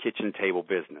Kitchen Table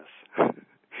Business.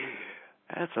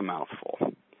 That's a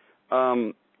mouthful.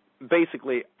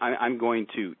 Basically, I'm going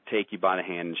to take you by the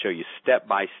hand and show you step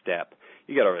by step.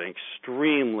 You got an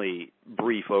extremely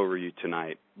brief overview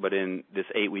tonight, but in this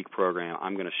 8-week program,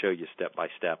 I'm going to show you step by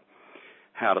step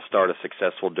how to start a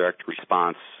successful direct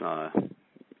response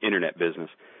internet business.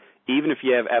 Even if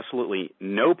you have absolutely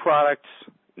no products,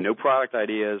 no product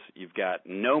ideas, you've got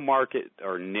no market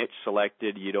or niche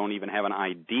selected, you don't even have an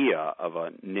idea of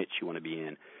a niche you want to be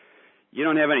in. You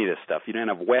don't have any of this stuff. You don't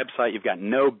have a website. You've got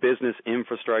no business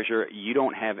infrastructure. You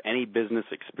don't have any business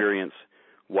experience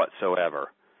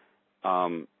whatsoever.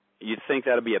 You'd think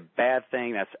that would be a bad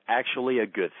thing. That's actually a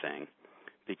good thing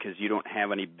because you don't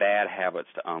have any bad habits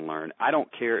to unlearn. I don't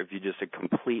care if you're just a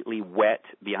completely wet,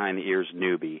 behind-the-ears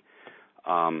newbie.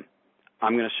 I'm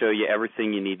going to show you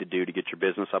everything you need to do to get your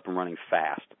business up and running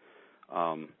fast.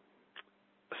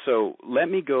 So let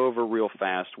me go over real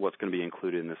fast what's going to be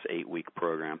included in this 8-week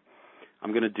program.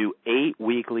 I'm going to do 8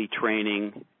 weekly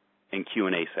training and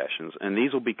Q&A sessions, and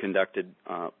these will be conducted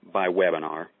by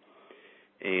webinar.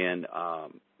 And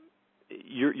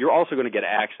you're also going to get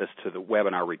access to the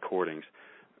webinar recordings.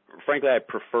 Frankly, I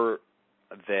prefer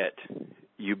that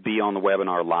you be on the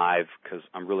webinar live because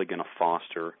I'm really going to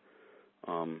foster,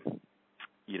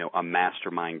 a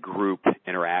mastermind group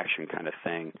interaction kind of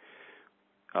thing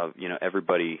of,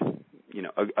 everybody.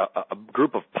 A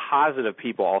group of positive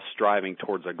people all striving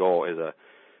towards a goal is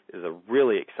a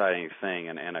really exciting thing,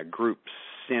 and a group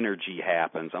synergy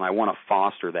happens, and I want to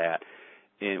foster that.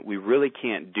 And we really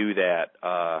can't do that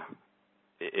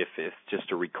if it's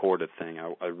just a recorded thing.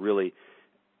 I really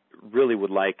would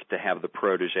like to have the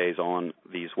proteges on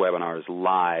these webinars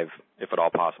live, if at all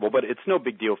possible. But it's no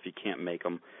big deal if you can't make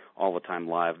them all the time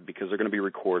live because they're going to be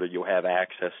recorded. You'll have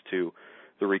access to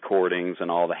the recordings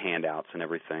and all the handouts and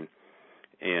everything.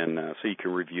 And so you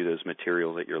can review those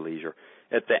materials at your leisure.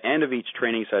 At the end of each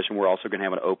training session, we're also going to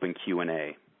have an open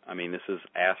Q&A. I mean, this is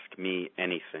Ask Me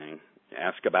Anything.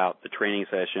 Ask about the training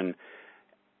session.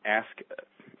 Ask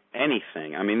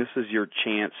anything. I mean, this is your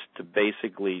chance to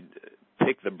basically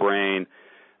pick the brain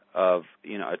of,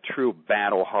 a true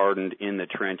battle-hardened,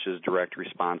 in-the-trenches, direct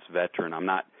response veteran. I'm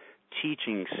not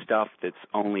teaching stuff that's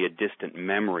only a distant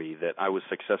memory that I was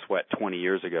successful at 20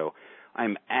 years ago.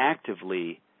 I'm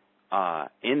actively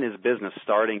in this business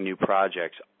starting new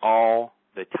projects all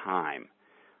the time.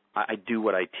 I do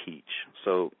what I teach.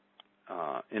 So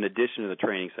in addition to the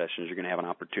training sessions, you're going to have an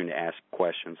opportunity to ask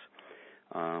questions.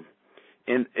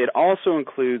 And it also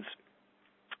includes,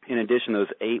 in addition to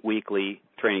those 8 weekly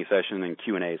training sessions and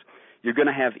Q&As, you're going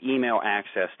to have email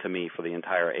access to me for the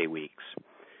entire 8 weeks.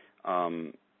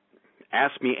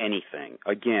 Ask me anything.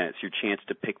 Again, it's your chance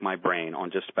to pick my brain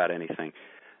on just about anything.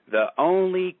 The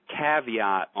only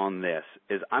caveat on this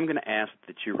is I'm going to ask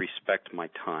that you respect my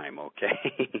time,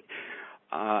 okay?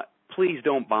 Please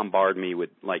don't bombard me with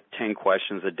like 10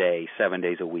 questions a day, 7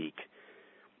 days a week.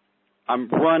 I'm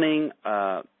running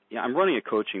a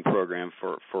coaching program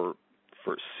for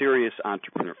serious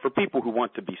entrepreneurs, for people who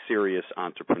want to be serious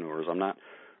entrepreneurs. I'm not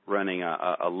running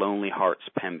a Lonely Hearts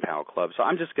Pen Pal Club. So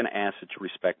I'm just going to ask that you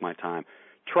respect my time.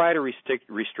 Try to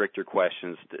restrict your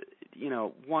questions to,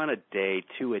 1 a day,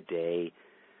 2 a day,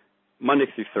 Monday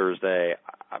through Thursday.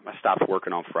 I stopped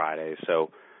working on Friday.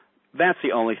 So that's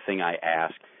the only thing I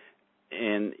ask.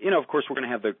 And, of course, we're going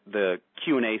to have the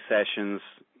Q&A sessions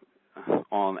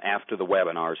on after the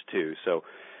webinars, too. So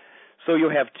you'll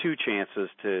have 2 chances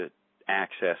to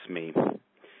access me.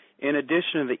 In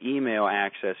addition to the email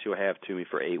access you'll have to me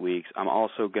for 8 weeks, I'm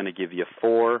also going to give you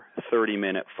 4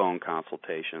 30-minute phone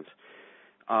consultations.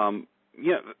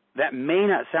 That may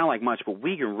not sound like much, but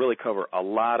we can really cover a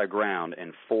lot of ground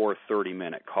in 4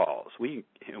 30-minute calls. In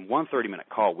one 30-minute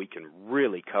call, we can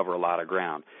really cover a lot of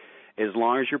ground. As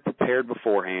long as you're prepared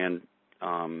beforehand,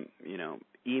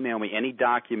 email me any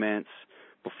documents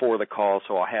before the call,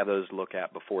 so I'll have those to look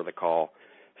at before the call.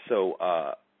 So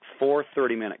 4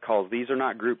 30-minute calls. These are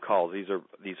not group calls. These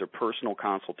are personal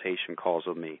consultation calls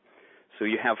with me. So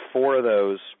you have 4 of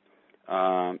those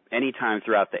anytime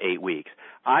throughout the 8 weeks.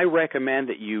 I recommend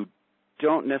that you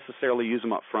don't necessarily use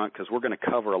them up front because we're going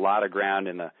to cover a lot of ground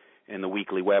in the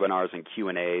weekly webinars and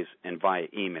Q&As and via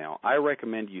email. I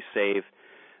recommend you save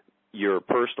your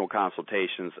personal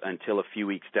consultations until a few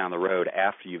weeks down the road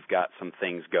after you've got some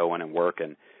things going and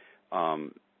working.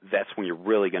 That's when you're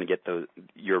really going to get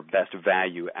your best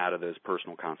value out of those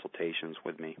personal consultations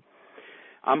with me.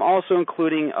 I'm also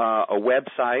including a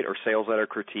website or sales letter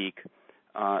critique,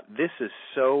 This is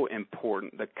so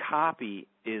important. The copy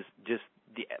is just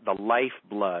the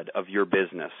lifeblood of your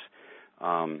business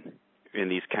in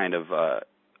these kind of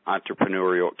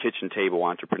entrepreneurial, kitchen table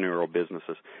entrepreneurial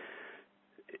businesses.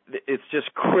 It's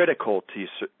just critical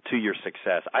to your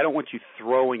success. I don't want you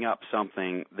throwing up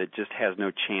something that just has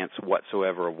no chance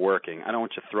whatsoever of working. I don't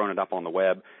want you throwing it up on the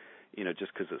web,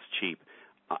 just because it's cheap.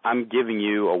 I'm giving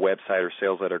you a website or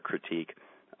sales letter critique.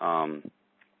 I'm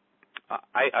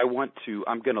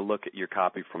going to look at your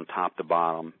copy from top to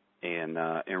bottom and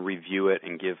review it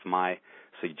and give my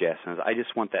suggestions. I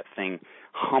just want that thing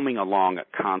humming along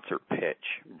at concert pitch,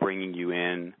 bringing you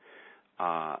in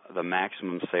the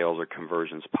maximum sales or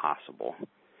conversions possible.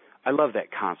 I love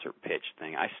that concert pitch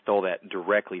thing. I stole that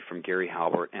directly from Gary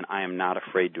Halbert, and I am not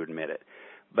afraid to admit it.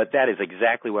 But that is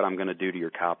exactly what I'm going to do to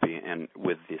your copy, and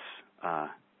with this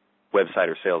website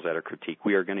or sales letter critique,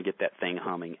 we are going to get that thing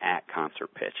humming at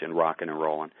concert pitch and rocking and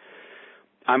rolling.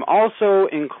 I'm also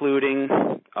including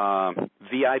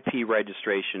VIP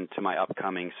registration to my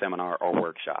upcoming seminar or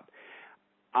workshop.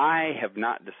 I have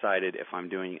not decided if I'm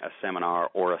doing a seminar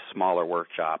or a smaller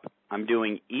workshop. I'm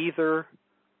doing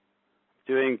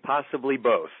possibly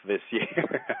both this year.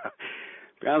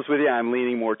 To be honest with you, I'm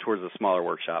leaning more towards a smaller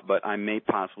workshop, but I may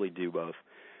possibly do both,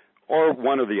 or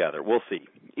one or the other. We'll see.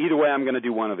 Either way, I'm going to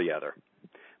do one or the other.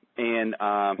 And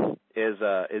as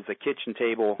a kitchen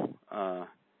table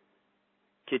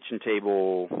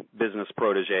business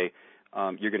protege,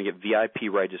 you're going to get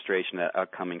VIP registration at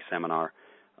upcoming seminar,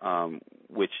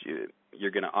 which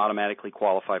you're going to automatically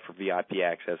qualify for VIP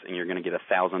access, and you're going to get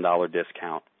a $1,000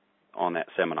 discount on that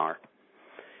seminar.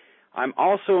 I'm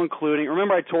also including,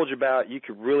 remember I told you about you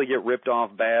could really get ripped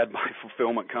off bad by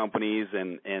fulfillment companies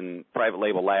and private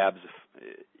label labs.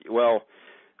 Well,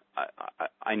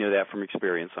 I know that from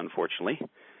experience, unfortunately,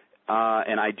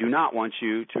 and I do not want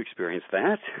you to experience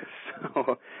that.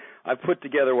 So I've put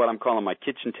together what I'm calling my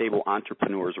Kitchen Table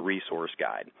Entrepreneur's Resource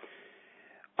Guide.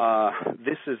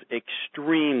 This is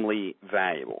extremely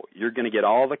valuable. You're going to get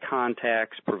all the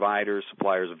contacts, providers,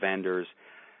 suppliers, vendors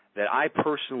that I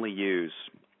personally use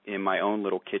in my own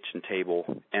little kitchen table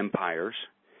empires.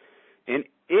 And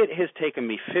it has taken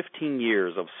me 15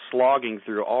 years of slogging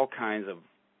through all kinds of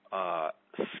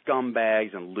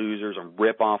scumbags and losers and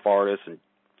rip-off artists and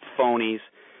phonies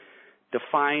to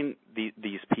find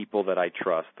these people that I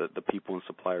trust, the people and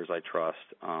suppliers I trust.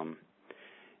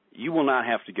 You will not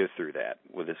have to go through that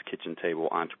with this Kitchen Table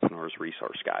Entrepreneur's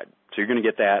Resource Guide. So you're going to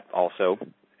get that also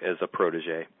as a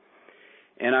protege.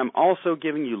 And I'm also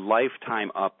giving you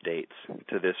lifetime updates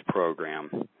to this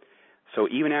program. So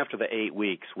even after the 8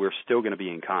 weeks, we're still going to be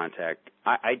in contact.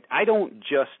 I don't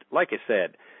just, like I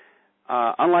said,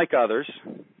 unlike others,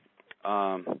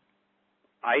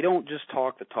 I don't just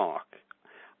talk the talk.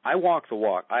 I walk the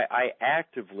walk. I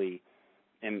actively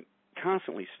am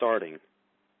constantly starting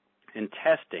and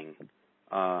testing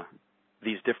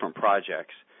these different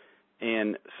projects.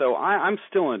 And so I'm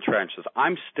still in the trenches.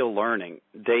 I'm still learning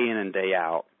day in and day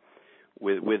out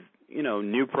with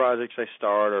new projects I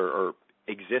start or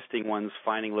existing ones,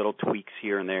 finding little tweaks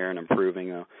here and there and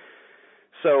improving.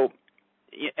 So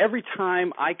every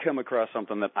time I come across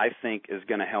something that I think is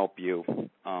going to help you,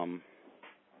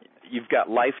 you've got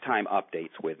lifetime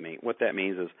updates with me. What that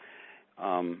means is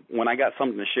when I got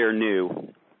something to share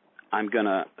new, I'm going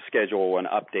to schedule an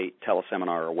update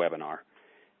teleseminar or webinar.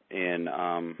 And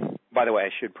by the way, I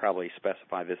should probably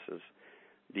specify this as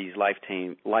these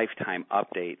lifetime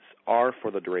updates are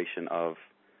for the duration of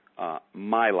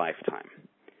my lifetime.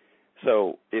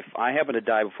 So if I happen to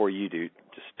die before you do,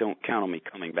 just don't count on me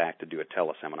coming back to do a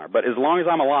teleseminar. But as long as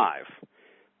I'm alive,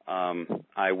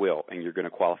 I will, and you're going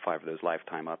to qualify for those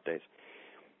lifetime updates.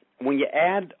 When you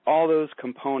add all those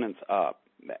components up,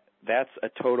 that's a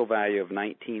total value of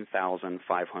 $19,500.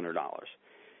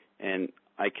 And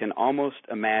I can almost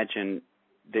imagine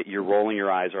that you're rolling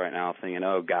your eyes right now thinking,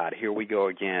 oh, God, here we go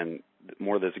again,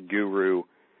 more of this guru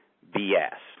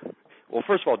BS. Well,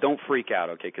 first of all, don't freak out,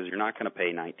 okay, because you're not going to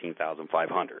pay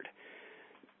 $19,500.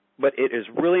 But it is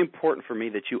really important for me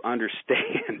that you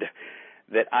understand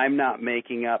that I'm not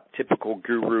making up typical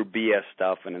guru BS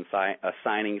stuff and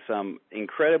assigning some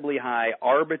incredibly high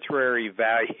arbitrary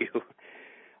value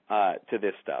to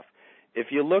this stuff. If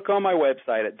you look on my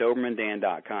website at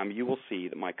DobermanDan.com, you will see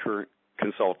that my current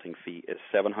consulting fee is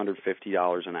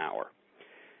 $750 an hour.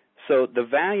 So the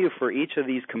value for each of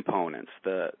these components,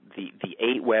 the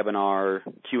 8-webinar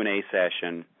Q&A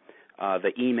session,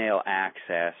 the email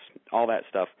access, all that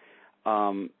stuff,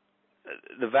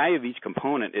 the value of each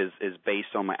component is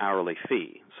based on my hourly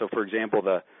fee. So, for example,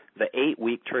 the 8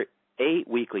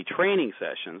 weekly training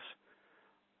sessions,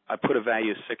 I put a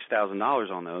value of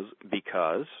 $6,000 on those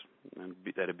because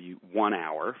that'd be 1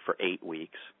 hour for 8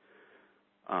 weeks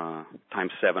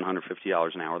times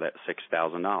 $750 an hour. That's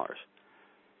 $6,000.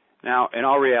 Now, in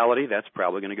all reality, that's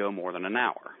probably going to go more than an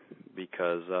hour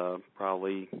because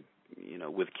probably,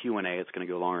 with Q&A, it's going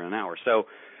to go longer than an hour. So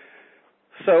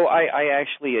I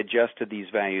actually adjusted these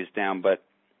values down, but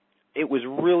it was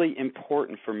really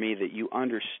important for me that you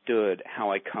understood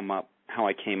how I came up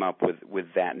with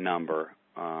that number,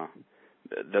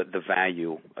 the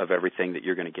value of everything that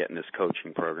you're going to get in this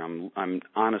coaching program. I'm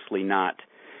honestly not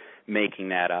making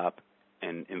that up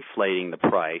and inflating the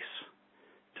price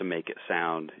to make it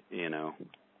sound,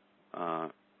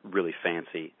 really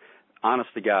fancy. Honest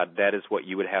to God, that is what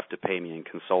you would have to pay me in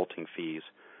consulting fees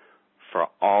for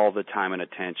all the time and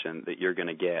attention that you're going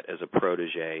to get as a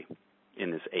protege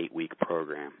in this 8-week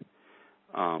program.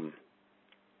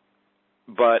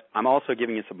 But I'm also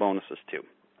giving you some bonuses, too.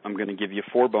 I'm going to give you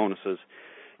 4 bonuses,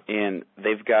 and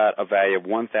they've got a value of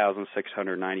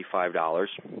 $1,695,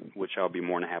 which I'll be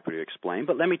more than happy to explain.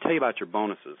 But let me tell you about your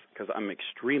bonuses, because I'm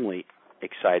extremely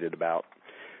excited about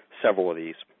several of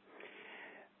these.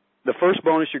 The first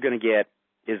bonus you're going to get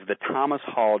is the Thomas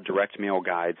Hall direct mail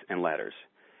guides and letters.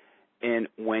 And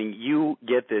when you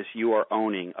get this, you are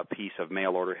owning a piece of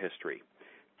mail order history.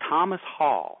 Thomas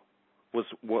Hall was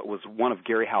one of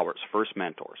Gary Halbert's first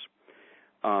mentors.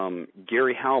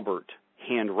 Gary Halbert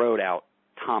hand wrote out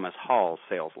Thomas Hall's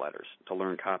sales letters to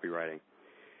learn copywriting.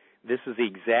 This is the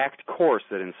exact course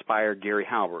that inspired Gary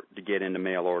Halbert to get into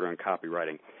mail order and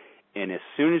copywriting. And as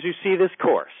soon as you see this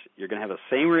course, you're going to have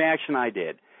the same reaction I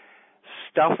did.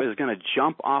 Stuff is going to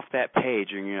jump off that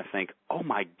page, and you're going to think, oh,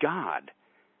 my God,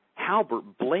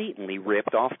 Halbert blatantly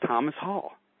ripped off Thomas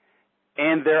Hall.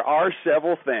 And there are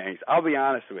several things, I'll be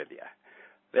honest with you,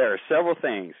 there are several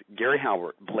things Gary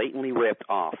Halbert blatantly ripped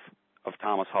off of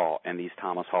Thomas Hall and these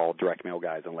Thomas Hall direct mail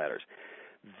guides and letters.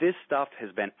 This stuff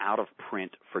has been out of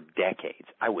print for decades.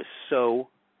 I was so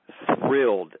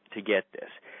thrilled to get this.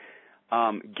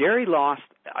 Gary lost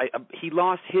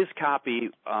his copy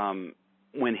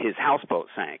when his houseboat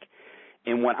sank.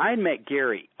 And when I met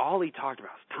Gary, all he talked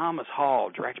about was Thomas Hall,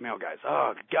 direct mail guys.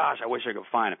 Oh, gosh, I wish I could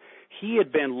find him. He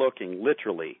had been looking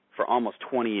literally for almost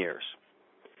 20 years.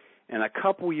 And a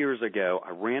couple years ago,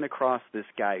 I ran across this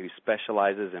guy who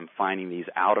specializes in finding these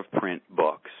out-of-print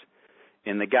books.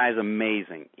 And the guy's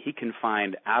amazing. He can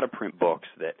find out-of-print books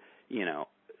that,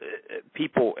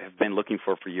 people have been looking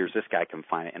for years. This guy can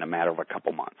find it in a matter of a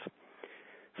couple months.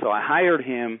 So I hired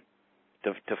him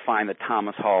to find the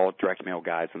Thomas Hall direct mail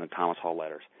guides and the Thomas Hall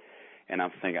letters. And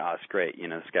I'm thinking, oh, that's great.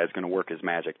 This guy's going to work his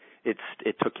magic. It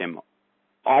took him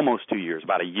almost 2 years,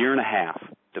 about a year and a half,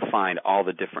 to find all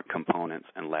the different components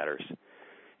and letters.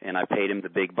 And I paid him the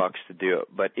big bucks to do it.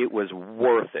 But it was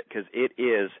worth it because it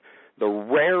is the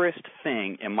rarest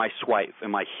thing in my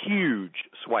huge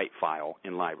swipe file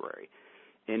in library.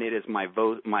 And it is my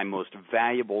most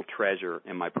valuable treasure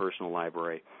in my personal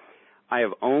library. I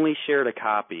have only shared a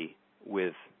copy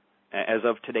as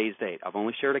of today's date, I've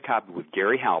only shared a copy with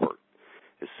Gary Halbert.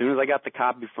 As soon as I got the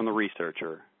copy from the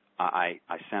researcher, I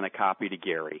sent a copy to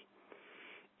Gary.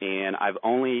 And I've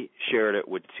only shared it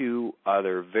with 2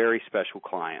 other very special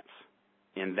clients,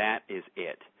 and that is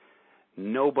it.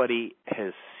 Nobody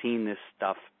has seen this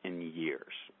stuff in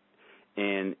years.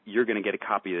 And you're going to get a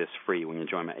copy of this free when you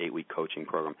join my 8-week coaching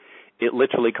program. It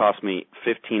literally cost me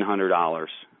 $1,500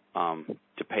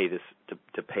 to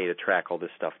pay to track all this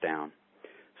stuff down.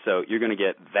 So you're going to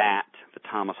get that, the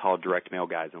Thomas Hall direct mail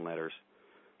guides and letters,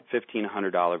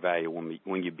 $1,500 value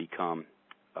when you become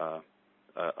a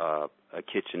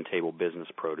kitchen table business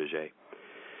protege.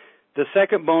 The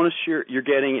second bonus you're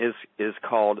getting is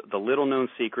called the Little Known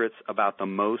Secrets About the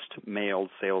Most Mailed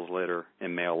Sales Letter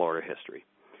in Mail Order History.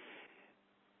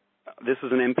 This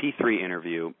is an MP3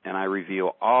 interview, and I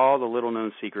reveal all the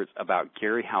little-known secrets about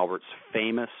Gary Halbert's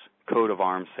famous coat of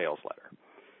arms sales letter.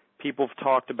 People have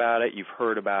talked about it. You've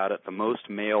heard about it. The most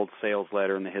mailed sales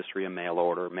letter in the history of mail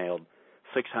order, mailed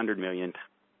 600 million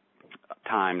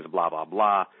times, blah, blah,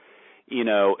 blah.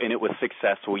 And it was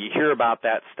successful. You hear about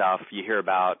that stuff. You hear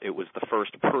about it was the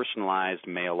first personalized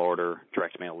mail order,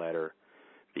 direct mail letter,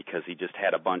 because he just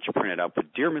had a bunch printed up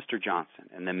with Dear Mr. Johnson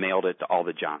and then mailed it to all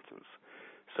the Johnsons.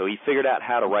 So he figured out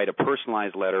how to write a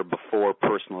personalized letter before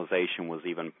personalization was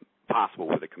even possible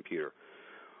with a computer.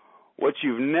 What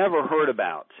you've never heard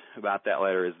about that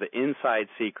letter is the inside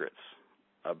secrets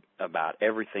about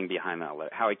everything behind that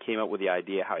letter, how he came up with the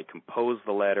idea, how he composed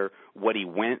the letter, what he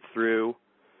went through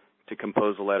to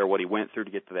compose the letter, what he went through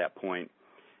to get to that point,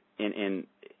 and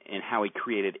how he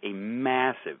created a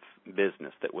massive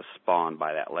business that was spawned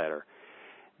by that letter.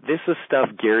 This is stuff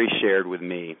Gary shared with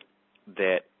me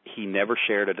that he never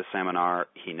shared at a seminar.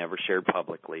 He never shared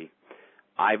publicly.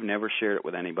 I've never shared it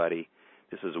with anybody.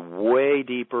 This is way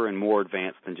deeper and more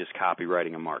advanced than just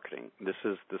copywriting and marketing. This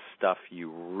is the stuff you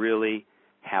really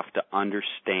have to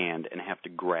understand and have to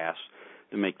grasp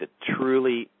to make the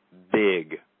truly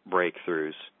big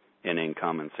breakthroughs in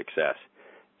income and success.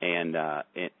 And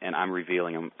I'm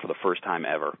revealing them for the first time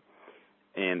ever.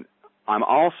 And I'm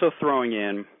also throwing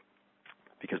in,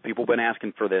 because people have been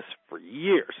asking for this for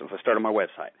years since I started my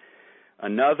website,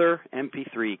 another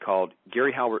MP3 called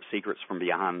Gary Halbert Secrets from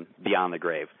Beyond the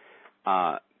Grave.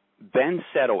 Ben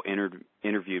Settle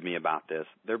interviewed me about this.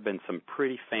 There have been some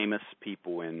pretty famous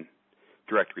people in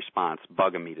direct response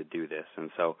bugging me to do this. And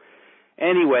so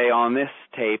anyway, on this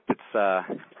tape,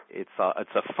 it's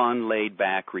a fun,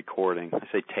 laid-back recording. I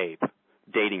say tape,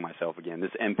 dating myself again,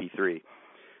 this MP3.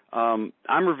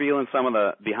 I'm revealing some of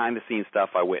the behind-the-scenes stuff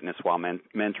I witnessed while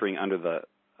mentoring under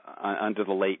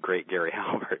the late, great Gary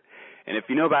Halbert. And if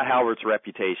you know about Halbert's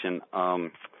reputation,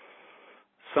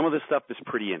 some of this stuff is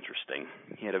pretty interesting.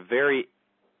 He had a very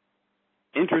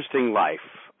interesting life,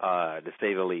 to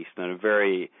say the least, and a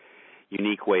very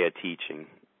unique way of teaching.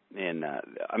 And,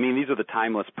 these are the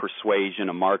timeless persuasion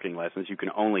and marketing lessons you can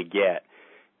only get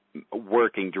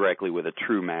working directly with a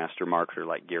true master marketer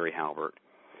like Gary Halbert.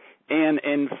 And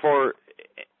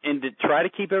to try to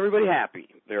keep everybody happy,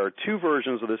 there are two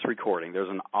versions of this recording. There's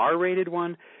an R-rated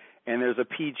one and there's a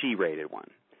PG-rated one.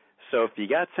 So if you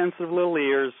got sensitive little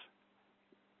ears,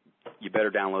 you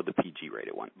better download the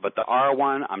PG-rated one. But the R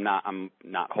one, I'm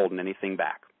not holding anything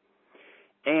back.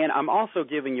 And I'm also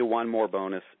giving you one more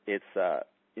bonus. It's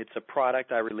a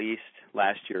product I released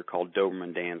last year called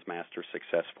Doberman Dan's Master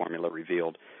Success Formula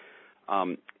Revealed.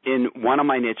 In one of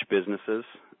my niche businesses,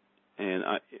 and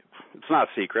it's not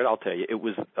a secret, I'll tell you, it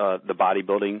was the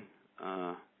bodybuilding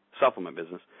supplement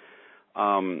business.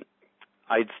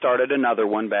 I'd started another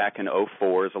one back in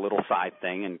 2004 as a little side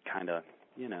thing and kind of,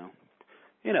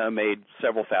 made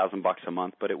several $1,000 a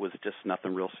month, but it was just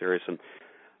nothing real serious. And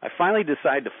I finally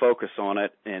decided to focus on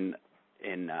it and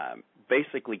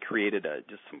basically created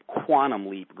just some quantum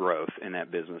leap growth in that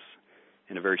business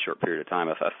in a very short period of time,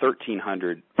 a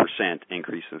 1,300%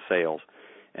 increase in sales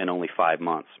in only 5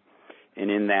 months. And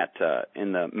in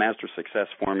the Master Success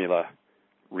Formula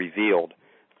Revealed,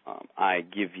 I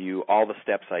give you all the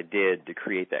steps I did to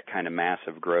create that kind of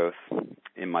massive growth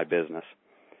in my business.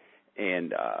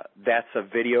 And that's a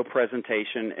video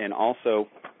presentation, and also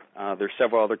there's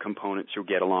several other components you'll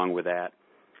get along with that.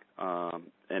 An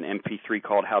MP3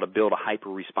 called How to Build a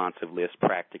Hyper-Responsive List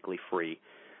Practically Free.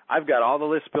 I've got all the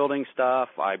list building stuff.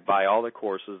 I buy all the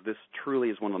courses. This truly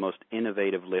is one of the most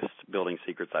innovative list building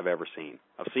secrets I've ever seen.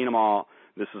 I've seen them all.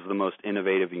 This is the most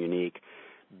innovative and unique.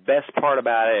 Best part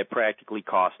about it, it practically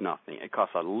costs nothing. It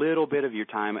costs a little bit of your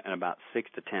time and about $6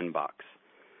 to $10.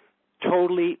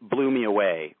 Totally blew me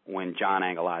away when John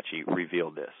Angelacci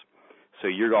revealed this. So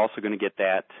you're also going to get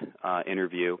that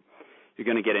interview. You're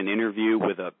going to get an interview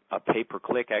with a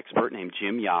pay-per-click expert named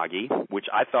Jim Yagi, which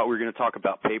I thought we were going to talk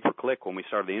about pay-per-click when we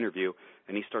started the interview,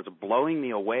 and he starts blowing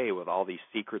me away with all these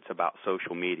secrets about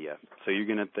social media. So you're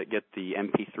going to get the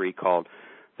MP3 called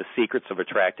The Secrets of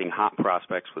Attracting Hot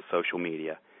Prospects with Social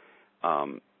Media.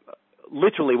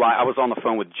 Literally, while I was on the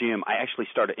phone with Jim, I actually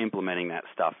started implementing that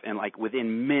stuff, and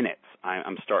within minutes,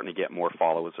 I'm starting to get more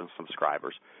followers and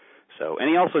subscribers. So, and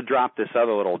he also dropped this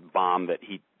other little bomb that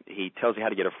he tells you how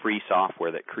to get a free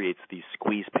software that creates these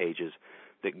squeeze pages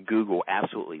that Google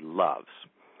absolutely loves.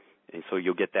 And so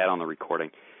you'll get that on the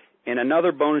recording. And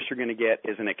another bonus you're going to get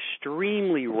is an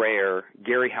extremely rare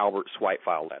Gary Halbert swipe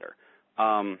file letter.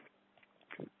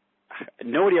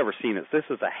 Nobody ever seen this. This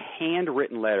is a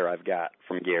handwritten letter I've got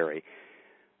from Gary.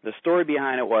 The story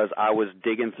behind it was I was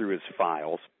digging through his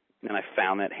files, and I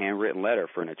found that handwritten letter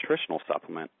for a nutritional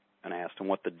supplement, and I asked him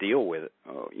what the deal with it.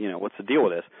 What's the deal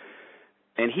with this?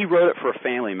 And he wrote it for a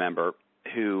family member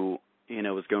who,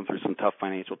 was going through some tough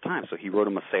financial times. So he wrote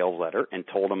him a sales letter and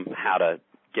told him how to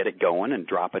get it going and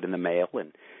drop it in the mail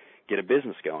and get a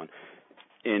business going.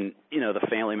 And, the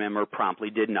family member promptly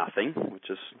did nothing, which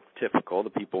is typical. The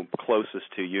people closest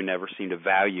to you never seem to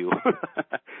value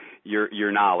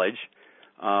your knowledge.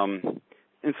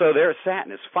 And so there it sat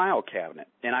in his file cabinet.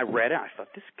 And I read it. I thought,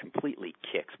 this completely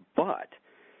kicks butt.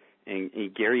 And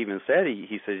Gary even said,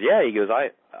 he says, yeah, he goes,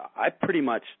 I pretty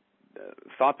much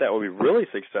thought that would be really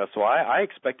successful. I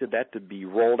expected that to be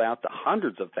rolled out to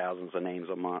hundreds of thousands of names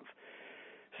a month.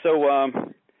 So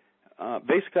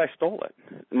basically I stole it.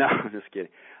 No, just kidding.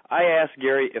 I asked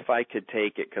Gary if I could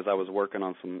take it because I was working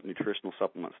on some nutritional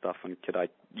supplement stuff, and could I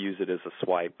use it as a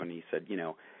swipe, and he said,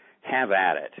 have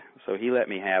at it. So he let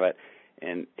me have it.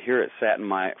 And here it sat in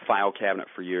my file cabinet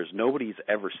for years. Nobody's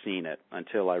ever seen it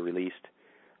until I released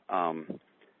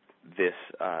this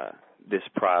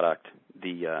product,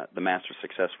 the Master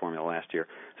Success Formula, last year.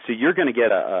 So you're going to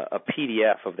get a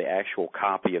PDF of the actual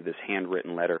copy of this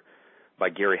handwritten letter by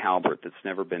Gary Halbert that's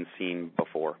never been seen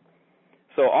before.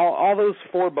 So all those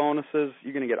 4 bonuses,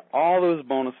 you're going to get all those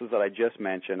bonuses that I just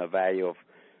mentioned, a value of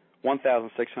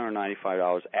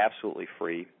 $1,695, absolutely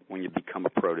free when you become a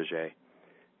protege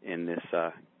in this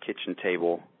kitchen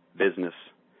table business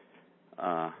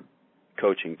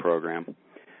coaching program.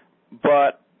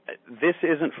 But this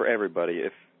isn't for everybody.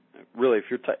 If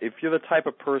you're the type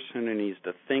of person who needs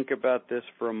to think about this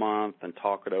for a month and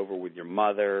talk it over with your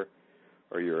mother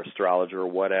or your astrologer or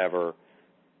whatever,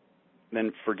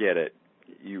 then forget it.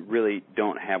 You really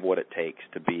don't have what it takes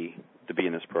to be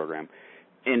in this program.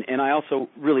 And I also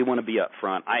really want to be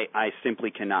upfront. I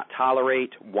simply cannot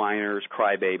tolerate whiners,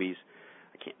 crybabies.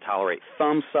 I can't tolerate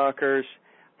thumbsuckers.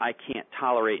 I can't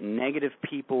tolerate negative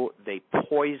people. They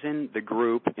poison the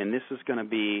group, and this is going to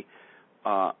be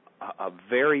a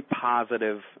very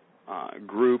positive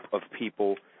group of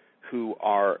people who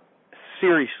are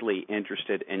seriously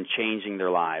interested in changing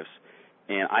their lives.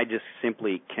 And I just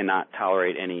simply cannot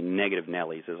tolerate any negative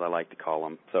Nellies, as I like to call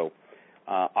them. So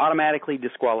automatically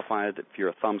disqualified if you're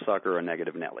a thumbsucker or a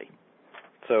negative Nelly.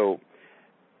 So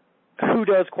who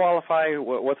does qualify?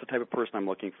 What's the type of person I'm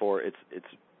looking for? It's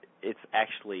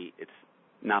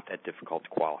not that difficult to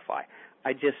qualify.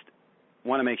 I just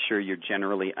want to make sure you're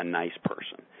generally a nice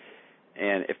person.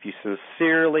 And if you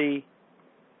sincerely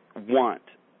want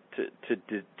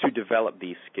to develop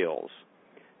these skills,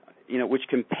 which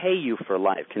can pay you for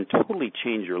life, can totally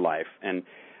change your life, and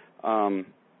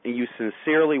you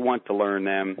sincerely want to learn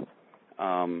them,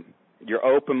 you're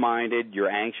open-minded, you're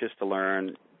anxious to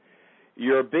learn,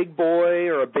 you're a big boy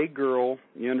or a big girl,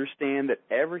 you understand that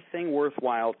everything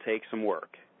worthwhile takes some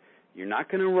work. You're not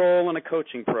going to enroll in a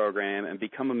coaching program and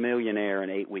become a millionaire in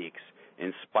 8 weeks,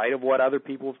 in spite of what other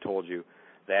people have told you.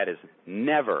 That is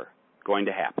never going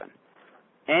to happen.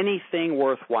 Anything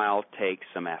worthwhile takes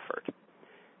some effort.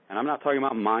 And I'm not talking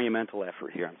about monumental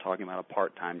effort here. I'm talking about a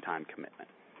part-time time commitment.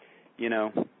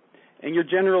 And you're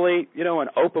generally, an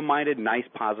open-minded, nice,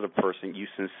 positive person. You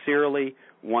sincerely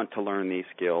want to learn these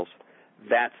skills.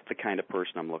 That's the kind of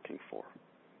person I'm looking for.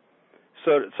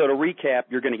 So to recap,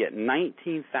 you're going to get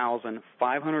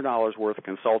 $19,500 worth of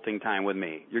consulting time with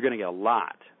me. You're going to get a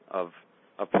lot of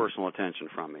personal attention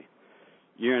from me.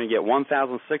 You're going to get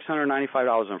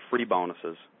 $1,695 in free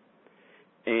bonuses.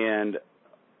 And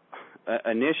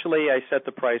initially, I set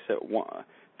the price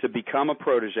to become a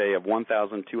protege of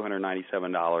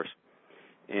 $1,297.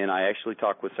 And I actually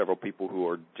talked with several people who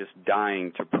are just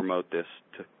dying to promote this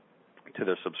to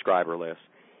their subscriber list.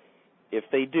 If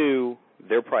they do,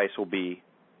 their price will be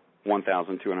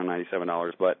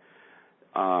 $1,297. But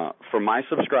for my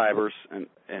subscribers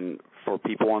and for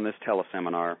people on this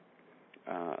teleseminar,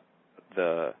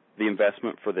 the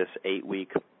investment for this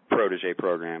 8-week protege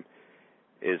program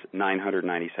is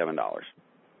 $997.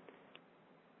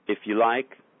 If you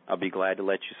like, I'll be glad to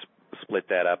let you split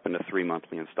that up into 3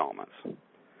 monthly installments.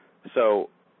 So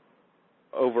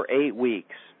over 8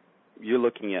 weeks, you're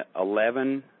looking at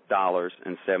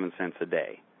 $11.07 a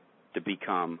day to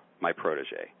become my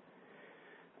protege.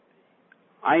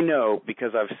 I know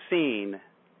because I've seen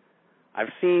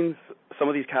some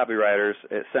of these copywriters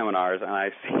at seminars, and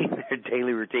I've seen their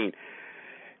daily routine.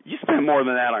 You spend more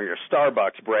than that on your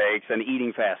Starbucks breaks and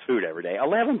eating fast food every day.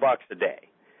 $11 a day.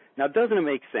 Now, doesn't it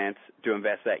make sense to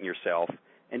invest that in yourself?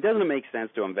 And doesn't it make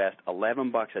sense to invest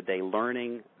 $11 a day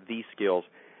learning these skills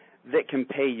that can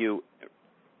pay you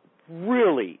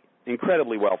really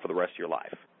incredibly well for the rest of your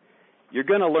life? You're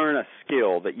going to learn a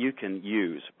skill that you can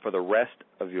use for the rest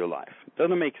of your life.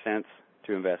 Doesn't it make sense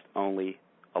to invest only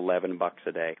 $11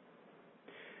 a day?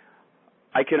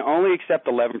 I can only accept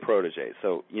 11 proteges,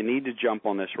 so you need to jump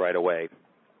on this right away.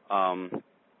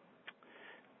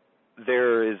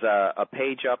 There is a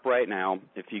page up right now.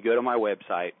 If you go to my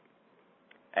website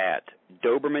at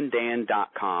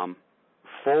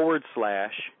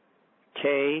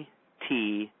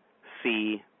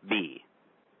dobermandan.com/KTCB.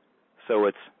 So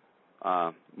it's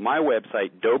my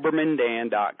website,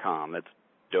 dobermandan.com. That's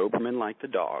Doberman like the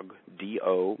dog,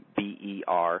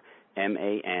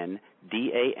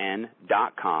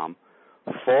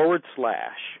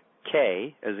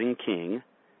 DOBERMANDAN.com/K as in king,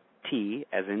 T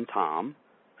as in Tom,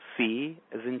 C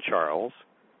as in Charles,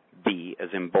 B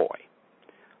as in boy.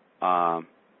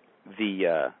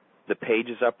 The page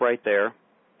is up right there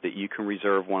that you can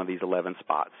reserve one of these 11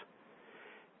 spots.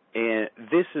 And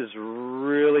this is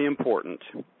really important.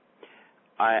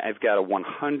 I've got a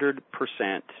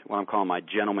 100%, what I'm calling my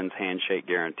gentleman's handshake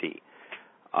guarantee.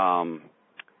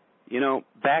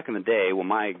 Back in the day when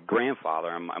my grandfather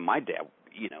and my dad,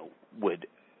 would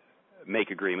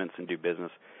make agreements and do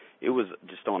business, it was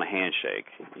just on a handshake.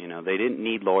 They didn't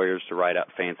need lawyers to write up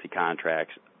fancy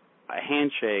contracts. A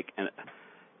handshake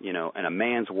and a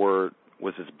man's word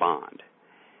was his bond.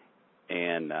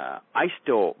 And I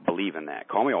still believe in that.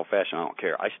 Call me old-fashioned, I don't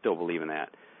care. I still believe in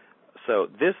that. So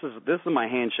this is my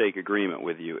handshake agreement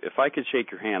with you. If I could shake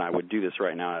your hand, I would do this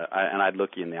right now, and I'd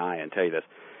look you in the eye and tell you this.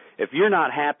 If you're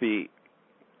not happy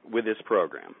with this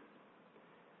program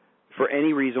for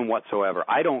any reason whatsoever,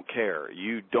 I don't care.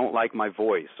 You don't like my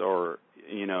voice, or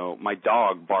my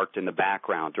dog barked in the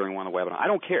background during one of the webinars. I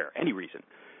don't care, any reason.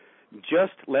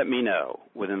 Just let me know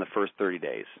within the first 30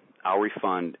 days. I'll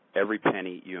refund every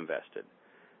penny you invested.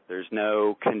 There's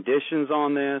no conditions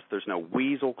on this. There's no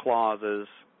weasel clauses.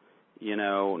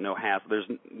 No hassle.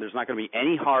 There's not going to be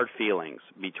any hard feelings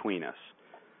between us.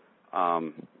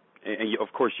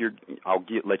 Of course, I'll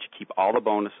let you keep all the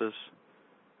bonuses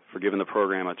for giving the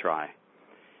program a try.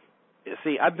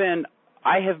 See, I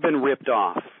have been ripped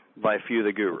off by a few of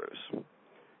the gurus.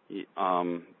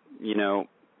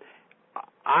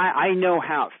 I know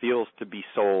how it feels to be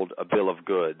sold a bill of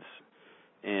goods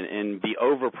and be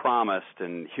overpromised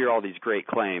and hear all these great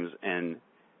claims, and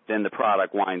then the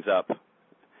product winds up,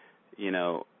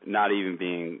 not even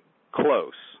being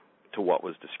close to what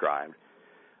was described.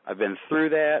 I've been through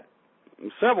that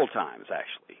several times,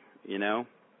 actually,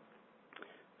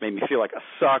 Made me feel like a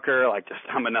sucker, like just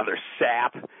I'm another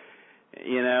sap,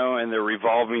 and the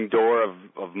revolving door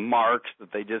of marks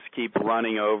that they just keep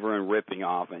running over and ripping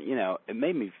off. And, it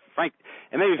made me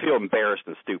feel embarrassed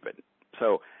and stupid.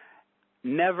 So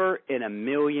never in a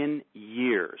million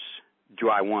years do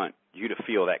I want you to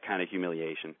feel that kind of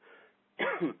humiliation.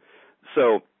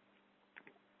 So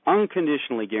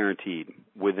unconditionally guaranteed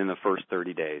within the first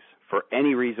 30 days for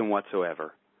any reason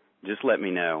whatsoever, just let me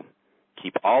know.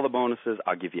 Keep all the bonuses.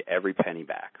 I'll give you every penny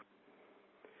back.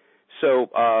 So,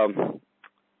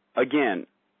 again,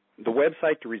 the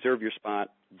website to reserve your spot,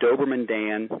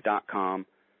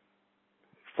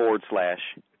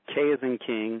 DobermanDan.com/K as in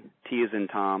King, T as in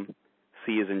Tom,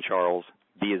 C as in Charles,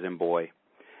 B as in boy.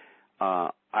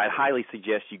 I'd highly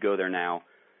suggest you go there now.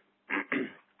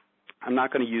 I'm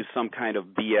not going to use some kind of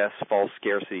BS false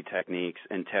scarcity techniques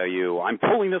and tell you I'm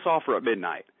pulling this offer at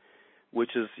midnight,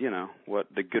 which is, what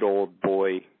the good old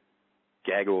boy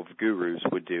gaggle of gurus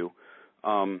would do.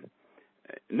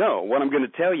 No, what I'm going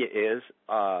to tell you is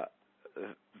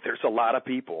there's a lot of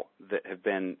people that have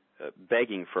been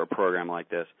begging for a program like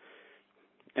this,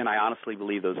 and I honestly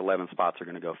believe those 11 spots are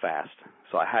going to go fast.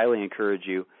 So I highly encourage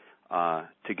you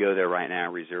to go there right now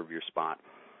and reserve your spot.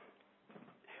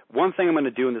 One thing I'm going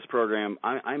to do in this program,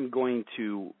 I'm going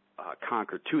to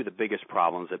conquer two of the biggest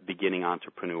problems that beginning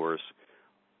entrepreneurs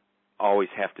always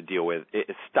have to deal with.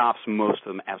 It stops most of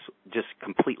them as just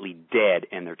completely dead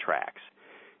in their tracks,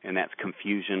 and that's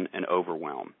confusion and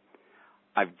overwhelm.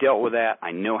 I've dealt with that.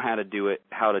 I know how to do it,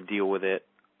 how to deal with it.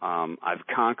 I've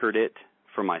conquered it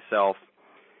for myself.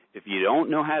 If you don't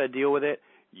know how to deal with it,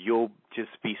 you'll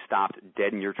just be stopped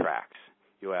dead in your tracks.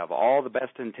 You'll have all the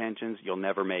best intentions. You'll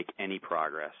never make any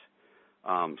progress.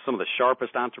 Some of the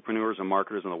sharpest entrepreneurs and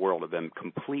marketers in the world have been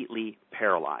completely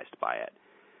paralyzed by it.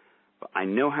 But I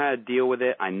know how to deal with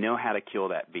it. I know how to kill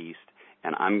that beast,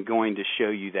 and I'm going to show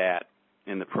you that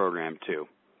in the program too.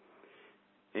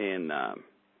 And,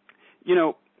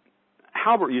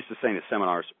 Halbert used to say in his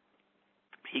seminars,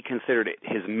 he considered it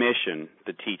his mission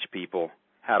to teach people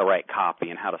how to write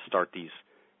copy and how to start these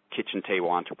kitchen table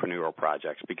entrepreneurial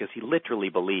projects, because he literally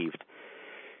believed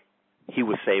he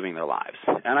was saving their lives.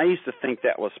 And I used to think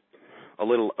that was a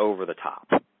little over the top.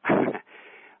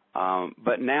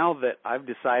 But now that I've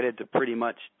decided to pretty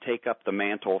much take up the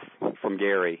mantle from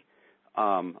Gary,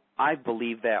 I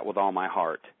believe that with all my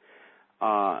heart.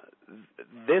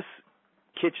 This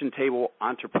kitchen table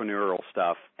entrepreneurial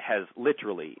stuff has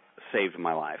literally saved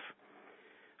my life.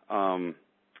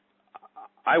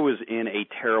 I was in a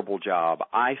terrible job.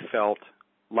 I felt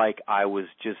like I was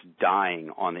just dying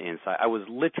on the inside. I was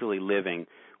literally living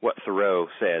what Thoreau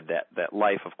said, that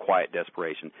life of quiet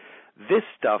desperation. This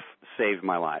stuff saved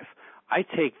my life. I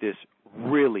take this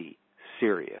really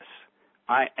serious.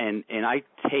 I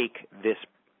take this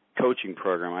coaching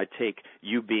program, I take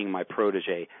you being my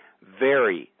protege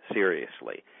very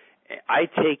seriously. I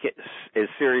take it as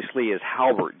seriously as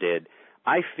Halbert did.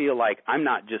 I feel like I'm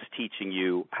not just teaching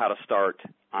you how to start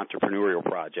entrepreneurial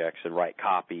projects and write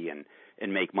copy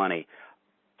and make money.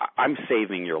 I'm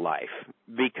saving your life,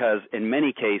 because in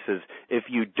many cases, if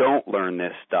you don't learn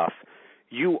this stuff,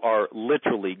 you are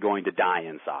literally going to die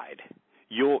inside.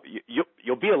 You'll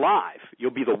be alive.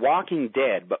 You'll be the walking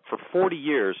dead, but for 40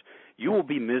 years, you will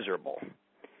be miserable.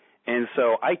 And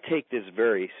so I take this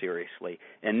very seriously.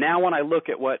 And now when I look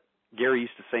at what Gary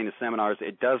used to say in the seminars,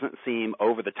 it doesn't seem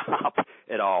over the top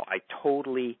at all. I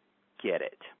totally get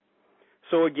it.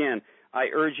 So again, I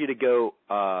urge you to go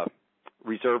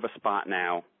reserve a spot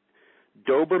now.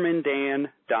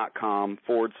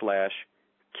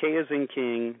 DobermanDan.com/K as in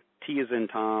King, T as in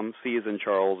Tom, C as in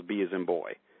Charles, B as in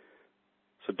boy.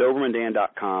 So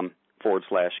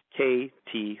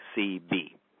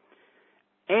DobermanDan.com/KTCB.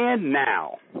 And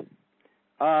now,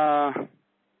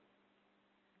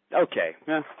 okay,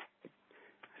 I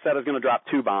said I was going to drop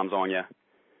 2 bombs on you.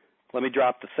 Let me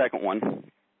drop the second one.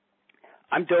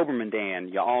 I'm Doberman Dan.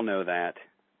 You all know that.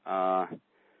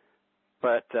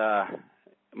 But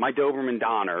my Doberman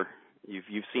Donner,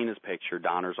 you've seen his picture.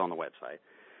 Donner's on the website.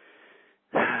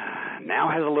 Now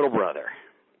has a little brother.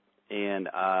 And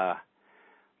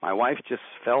my wife just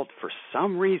felt for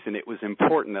some reason it was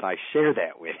important that I share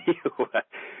that with you.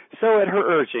 So at her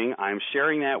urging, I'm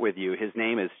sharing that with you. His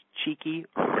name is Cheeky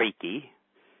Reiki.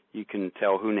 You can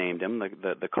tell who named him.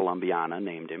 The Colombiana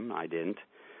named him. I didn't.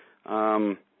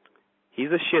 He's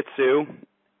a Shih Tzu,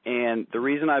 and the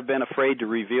reason I've been afraid to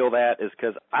reveal that is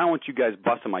because I don't want you guys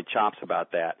busting my chops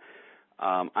about that.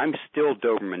 I'm still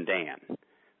Doberman Dan.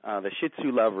 The Shih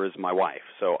Tzu lover is my wife,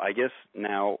 so I guess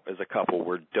now as a couple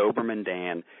we're Doberman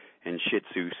Dan and Shih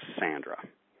Tzu Sandra.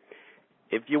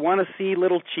 If you want to see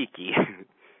little Cheeky,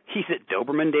 he's at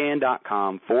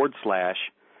DobermanDan.com/Donners,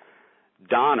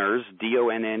 DONNERS,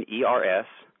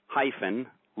 hyphen,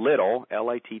 little,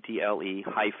 LITTLE,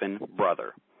 hyphen,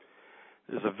 brother.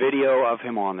 There's a video of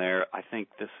him on there. I think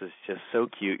this is just so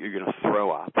cute, you're going to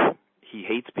throw up. He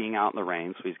hates being out in the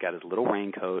rain, so he's got his little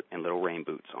raincoat and little rain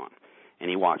boots on. And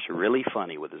he walks really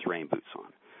funny with his rain boots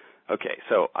on. Okay,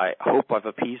 so I hope I've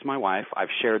appeased my wife.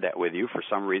 I've shared that with you. For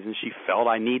some reason, she felt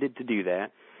I needed to do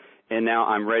that. And now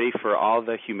I'm ready for all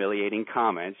the humiliating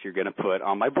comments you're going to put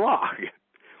on my blog.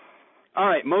 All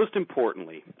right, most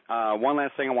importantly, one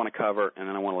last thing I want to cover, and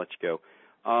then I want to let you go.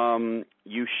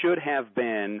 You should have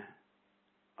been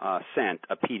sent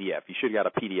a PDF. You should have got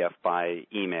a PDF by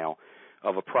email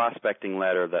of a prospecting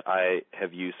letter that I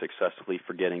have used successfully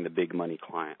for getting the big money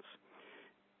clients.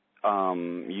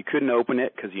 You couldn't open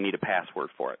it because you need a password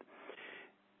for it.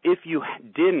 If you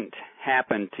didn't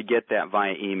happen to get that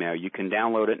via email, you can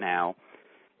download it now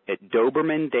at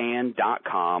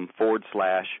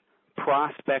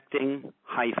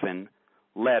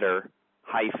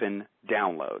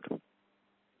DobermanDan.com/prospecting-letter-download.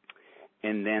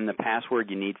 And then the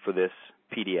password you need for this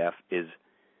PDF is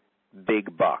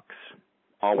big bucks.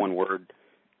 All one word,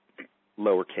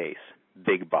 lowercase,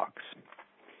 big bucks.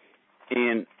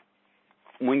 And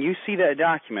when you see that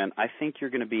document, I think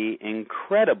you're going to be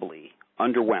incredibly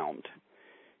underwhelmed.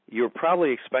 You're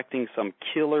probably expecting some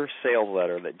killer sales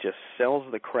letter that just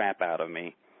sells the crap out of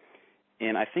me,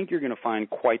 and I think you're going to find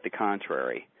quite the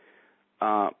contrary.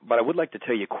 But I would like to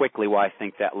tell you quickly why I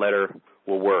think that letter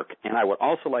will work, and I would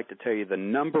also like to tell you the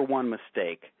number one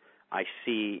mistake I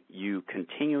see you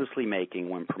continuously making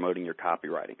when promoting your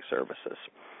copywriting services.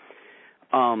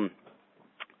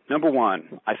 Number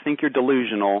one, I think you're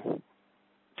delusional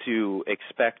to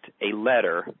expect a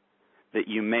letter that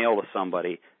you mail to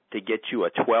somebody to get you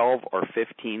a $12,000 or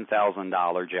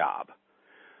 $15,000 job.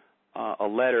 A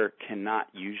letter cannot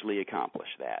usually accomplish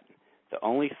that. The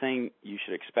only thing you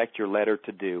should expect your letter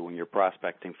to do when you're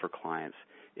prospecting for clients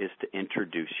is to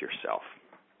introduce yourself.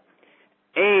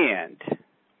 And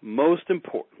most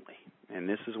importantly, and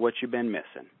this is what you've been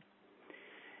missing,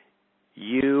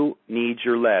 you need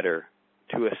your letter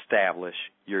to establish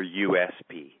your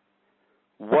USP.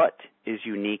 What is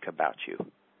unique about you?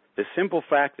 The simple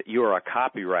fact that you are a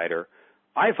copywriter,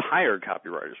 I've hired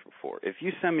copywriters before. If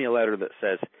you send me a letter that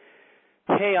says,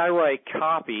 hey, I write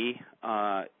copy,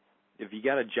 if you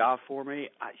got a job for me,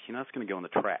 it's going to go in the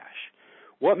trash.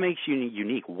 What makes you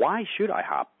unique? Why should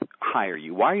I hire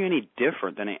you? Why are you any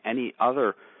different than any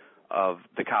other of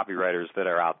the copywriters that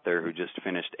are out there who just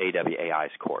finished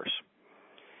AWAI's course?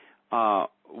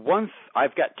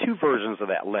 I've got 2 versions of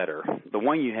that letter. The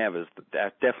one you have is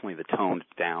definitely the toned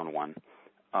down one.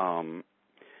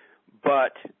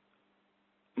 But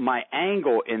my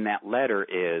angle in that letter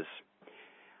is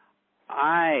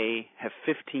I have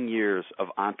 15 years of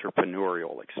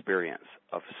entrepreneurial experience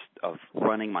of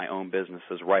running my own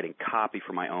businesses, writing copy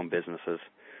for my own businesses.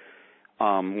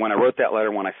 When I wrote that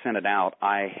letter, when I sent it out,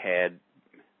 I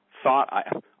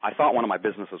thought one of my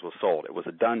businesses was sold. It was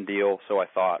a done deal, so I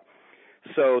thought.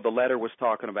 So the letter was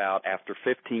talking about after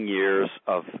 15 years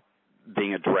of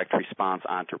being a direct response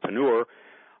entrepreneur.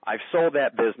 I've sold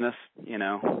that business.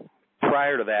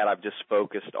 Prior to that, I've just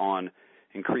focused on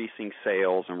increasing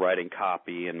sales and writing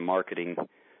copy and marketing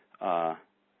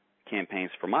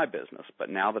campaigns for my business. But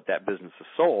now that business is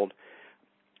sold,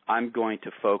 I'm going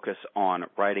to focus on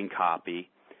writing copy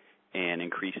and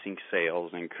increasing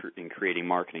sales and creating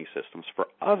marketing systems for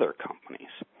other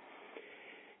companies.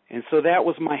 And so that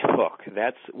was my hook.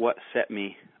 That's what set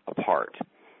me apart.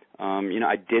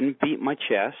 I didn't beat my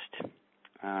chest.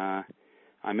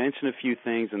 I mentioned a few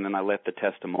things, and then I let the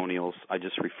testimonials. I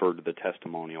just referred to the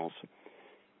testimonials.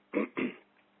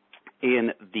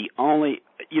 And the only,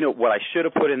 what I should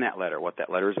have put in that letter, what that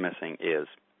letter is missing is,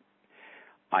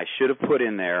 I should have put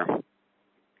in there,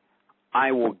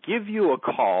 I will give you a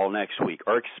call next week,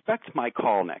 or expect my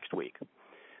call next week.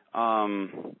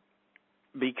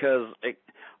 Because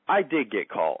I did get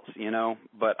calls,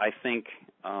 but I think,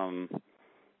 who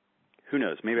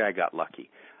knows, maybe I got lucky.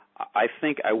 I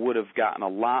think I would have gotten a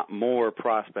lot more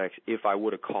prospects if I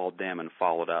would have called them and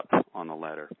followed up on the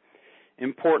letter.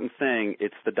 Important thing,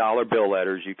 it's the dollar bill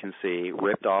letters you can see,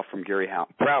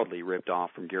 proudly ripped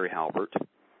off from Gary Halbert.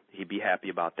 He'd be happy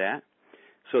about that.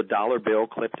 So dollar bill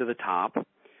clipped to the top.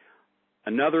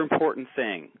 Another important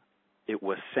thing, it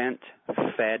was sent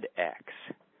FedEx.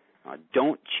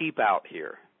 Don't cheap out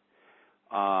here.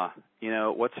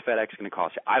 What's FedEx going to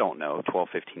cost you? I don't know, $12,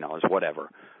 $15, whatever.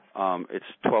 It's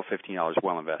 $12, $15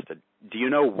 well invested. Do you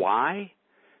know why?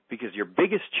 Because your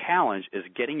biggest challenge is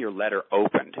getting your letter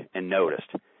opened and noticed.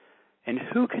 And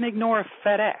who can ignore a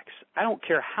FedEx? I don't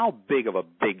care how big of a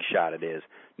big shot it is.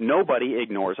 Nobody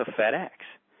ignores a FedEx,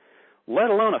 let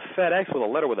alone a FedEx with a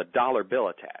letter with a dollar bill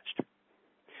attached.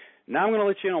 Now I'm going to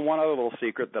let you in on one other little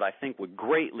secret that I think would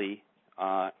greatly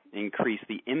increase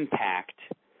the impact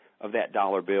of that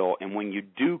dollar bill. And when you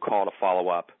do call to follow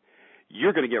up,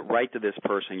 you're going to get right to this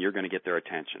person. You're going to get their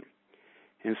attention.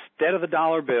 Instead of the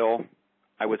dollar bill,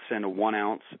 I would send a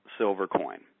 1-ounce silver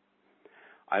coin.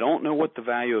 I don't know what the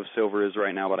value of silver is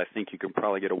right now, but I think you can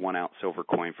probably get a 1-ounce silver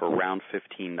coin for around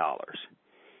 $15.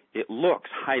 It looks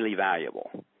highly valuable,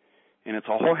 and it's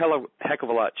a whole heck of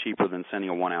a lot cheaper than sending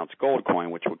a 1-ounce gold coin,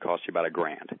 which would cost you about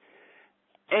 $1,000.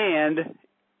 And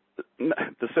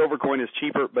the silver coin is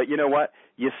cheaper, but you know what?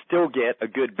 You still get a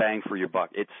good bang for your buck.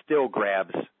 It still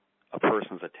grabs a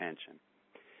person's attention.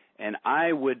 And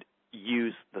I would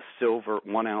use the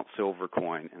 1-ounce silver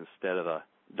coin instead of the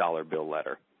dollar bill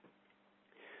letter.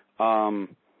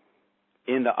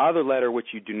 In the other letter, which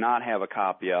you do not have a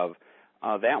copy of,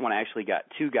 that one actually got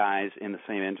two guys in the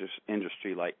same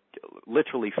industry, like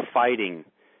literally fighting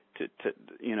to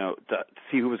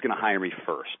see who was going to hire me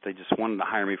first. They just wanted to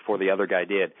hire me before the other guy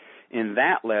did. In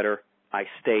that letter, I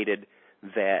stated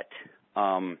that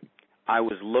I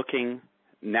was looking,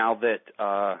 now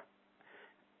that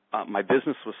my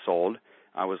business was sold,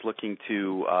 I was looking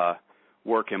to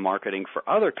work in marketing for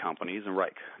other companies and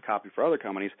write copy for other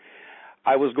companies.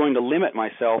 I was going to limit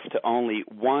myself to only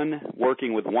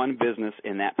working with one business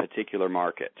in that particular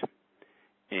market.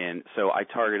 And so I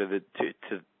targeted it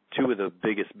to two of the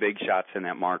biggest big shots in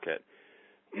that market,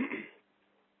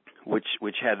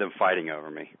 which had them fighting over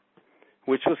me,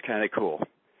 which was kind of cool.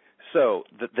 So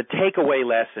the takeaway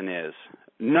lesson is,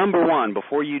 number one,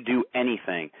 before you do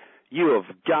anything, you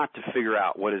have got to figure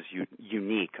out what is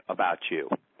unique about you.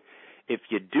 If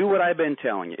you do what I've been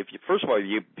telling you, first of all,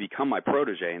 you become my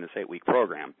protege in this 8-week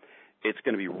program, it's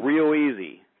going to be real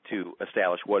easy to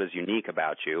establish what is unique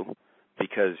about you,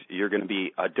 because you're going to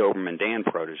be a Doberman Dan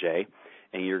protege,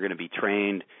 and you're going to be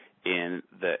trained in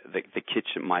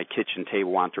my kitchen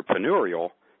table entrepreneurial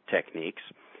techniques,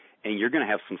 and you're going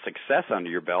to have some success under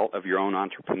your belt of your own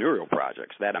entrepreneurial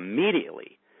projects. That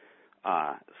immediately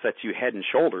sets you head and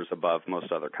shoulders above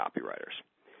most other copywriters.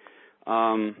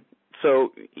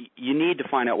 So you need to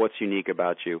find out what's unique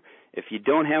about you. If you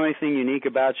don't have anything unique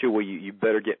about you, well, you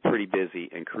better get pretty busy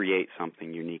and create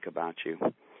something unique about you.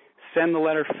 Send the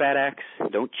letter FedEx.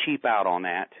 Don't cheap out on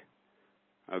that,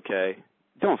 okay?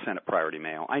 Don't send it priority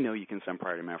mail. I know you can send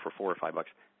priority mail for $4 or $5.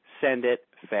 Send it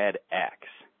FedEx.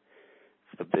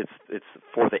 It's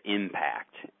for the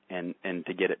impact and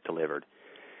to get it delivered.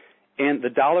 And the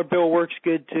dollar bill works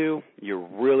good, too. You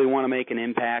really want to make an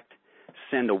impact,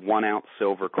 send a 1-ounce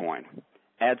silver coin.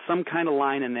 Add some kind of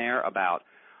line in there about,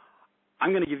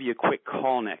 I'm going to give you a quick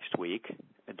call next week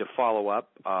to follow up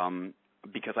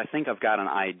because I think I've got an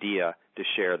idea to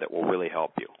share that will really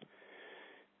help you.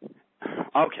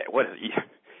 Okay, what is it?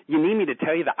 You need me to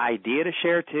tell you the idea to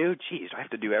share, too? Geez, do I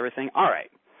have to do everything? All right.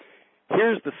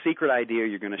 Here's the secret idea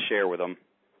you're going to share with them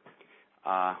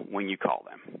when you call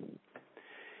them.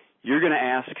 You're going to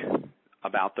ask,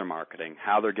 about their marketing,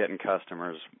 how they're getting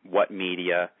customers, what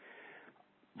media,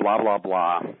 blah, blah,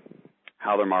 blah,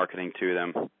 how they're marketing to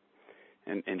them.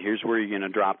 And here's where you're going to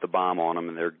drop the bomb on them,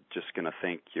 and they're just going to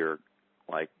think you're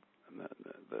like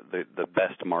the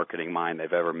best marketing mind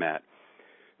they've ever met.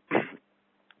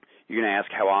 You're going to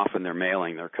ask how often they're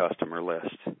mailing their customer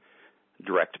list,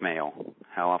 direct mail,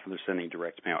 how often they're sending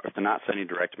direct mail. If they're not sending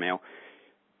direct mail,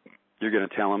 you're going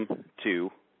to tell them to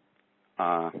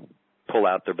pull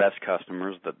out their best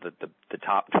customers, the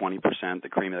top 20%, the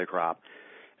cream of the crop,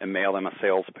 and mail them a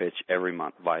sales pitch every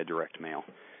month via direct mail.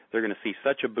 They're going to see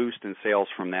such a boost in sales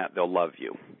from that, they'll love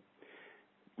you.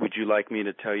 Would you like me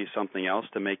to tell you something else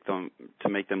to make them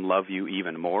love you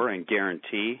even more and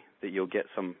guarantee that you'll get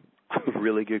some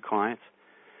really good clients?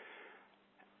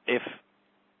 If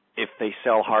they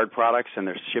sell hard products and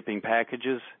they're shipping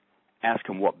packages, ask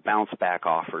them what bounce back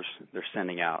offers they're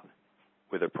sending out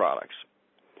with their products.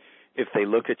 If they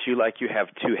look at you like you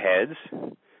have two heads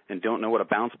and don't know what a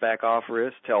bounce back offer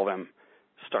is, tell them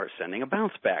start sending a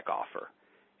bounce back offer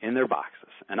in their boxes.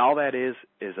 And all that is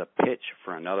a pitch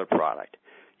for another product.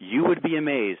 You would be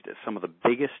amazed at some of the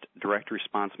biggest direct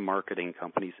response marketing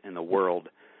companies in the world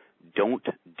don't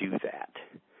do that.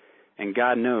 And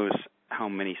God knows how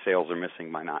many sales are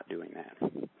missing by not doing that.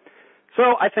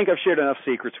 So I think I've shared enough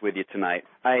secrets with you tonight.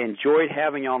 I enjoyed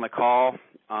having you on the call.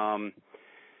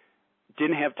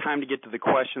 Didn't have time to get to the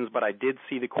questions, but I did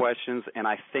see the questions, and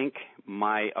I think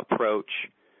my approach,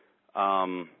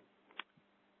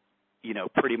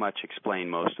 pretty much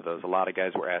explained most of those. A lot of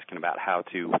guys were asking about how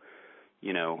to,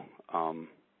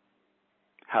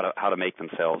 how to make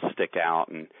themselves stick out,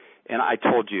 and I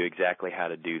told you exactly how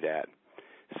to do that.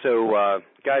 So,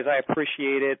 guys, I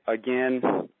appreciate it. Again,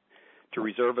 to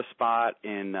reserve a spot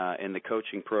in the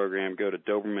coaching program, go to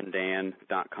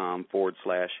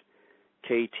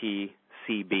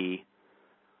dobermanddan.com/KTCB.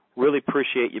 Really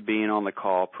appreciate you being on the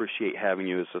call. Appreciate having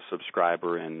you as a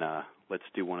subscriber, and let's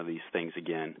do one of these things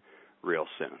again real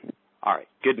soon. All right,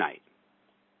 good night.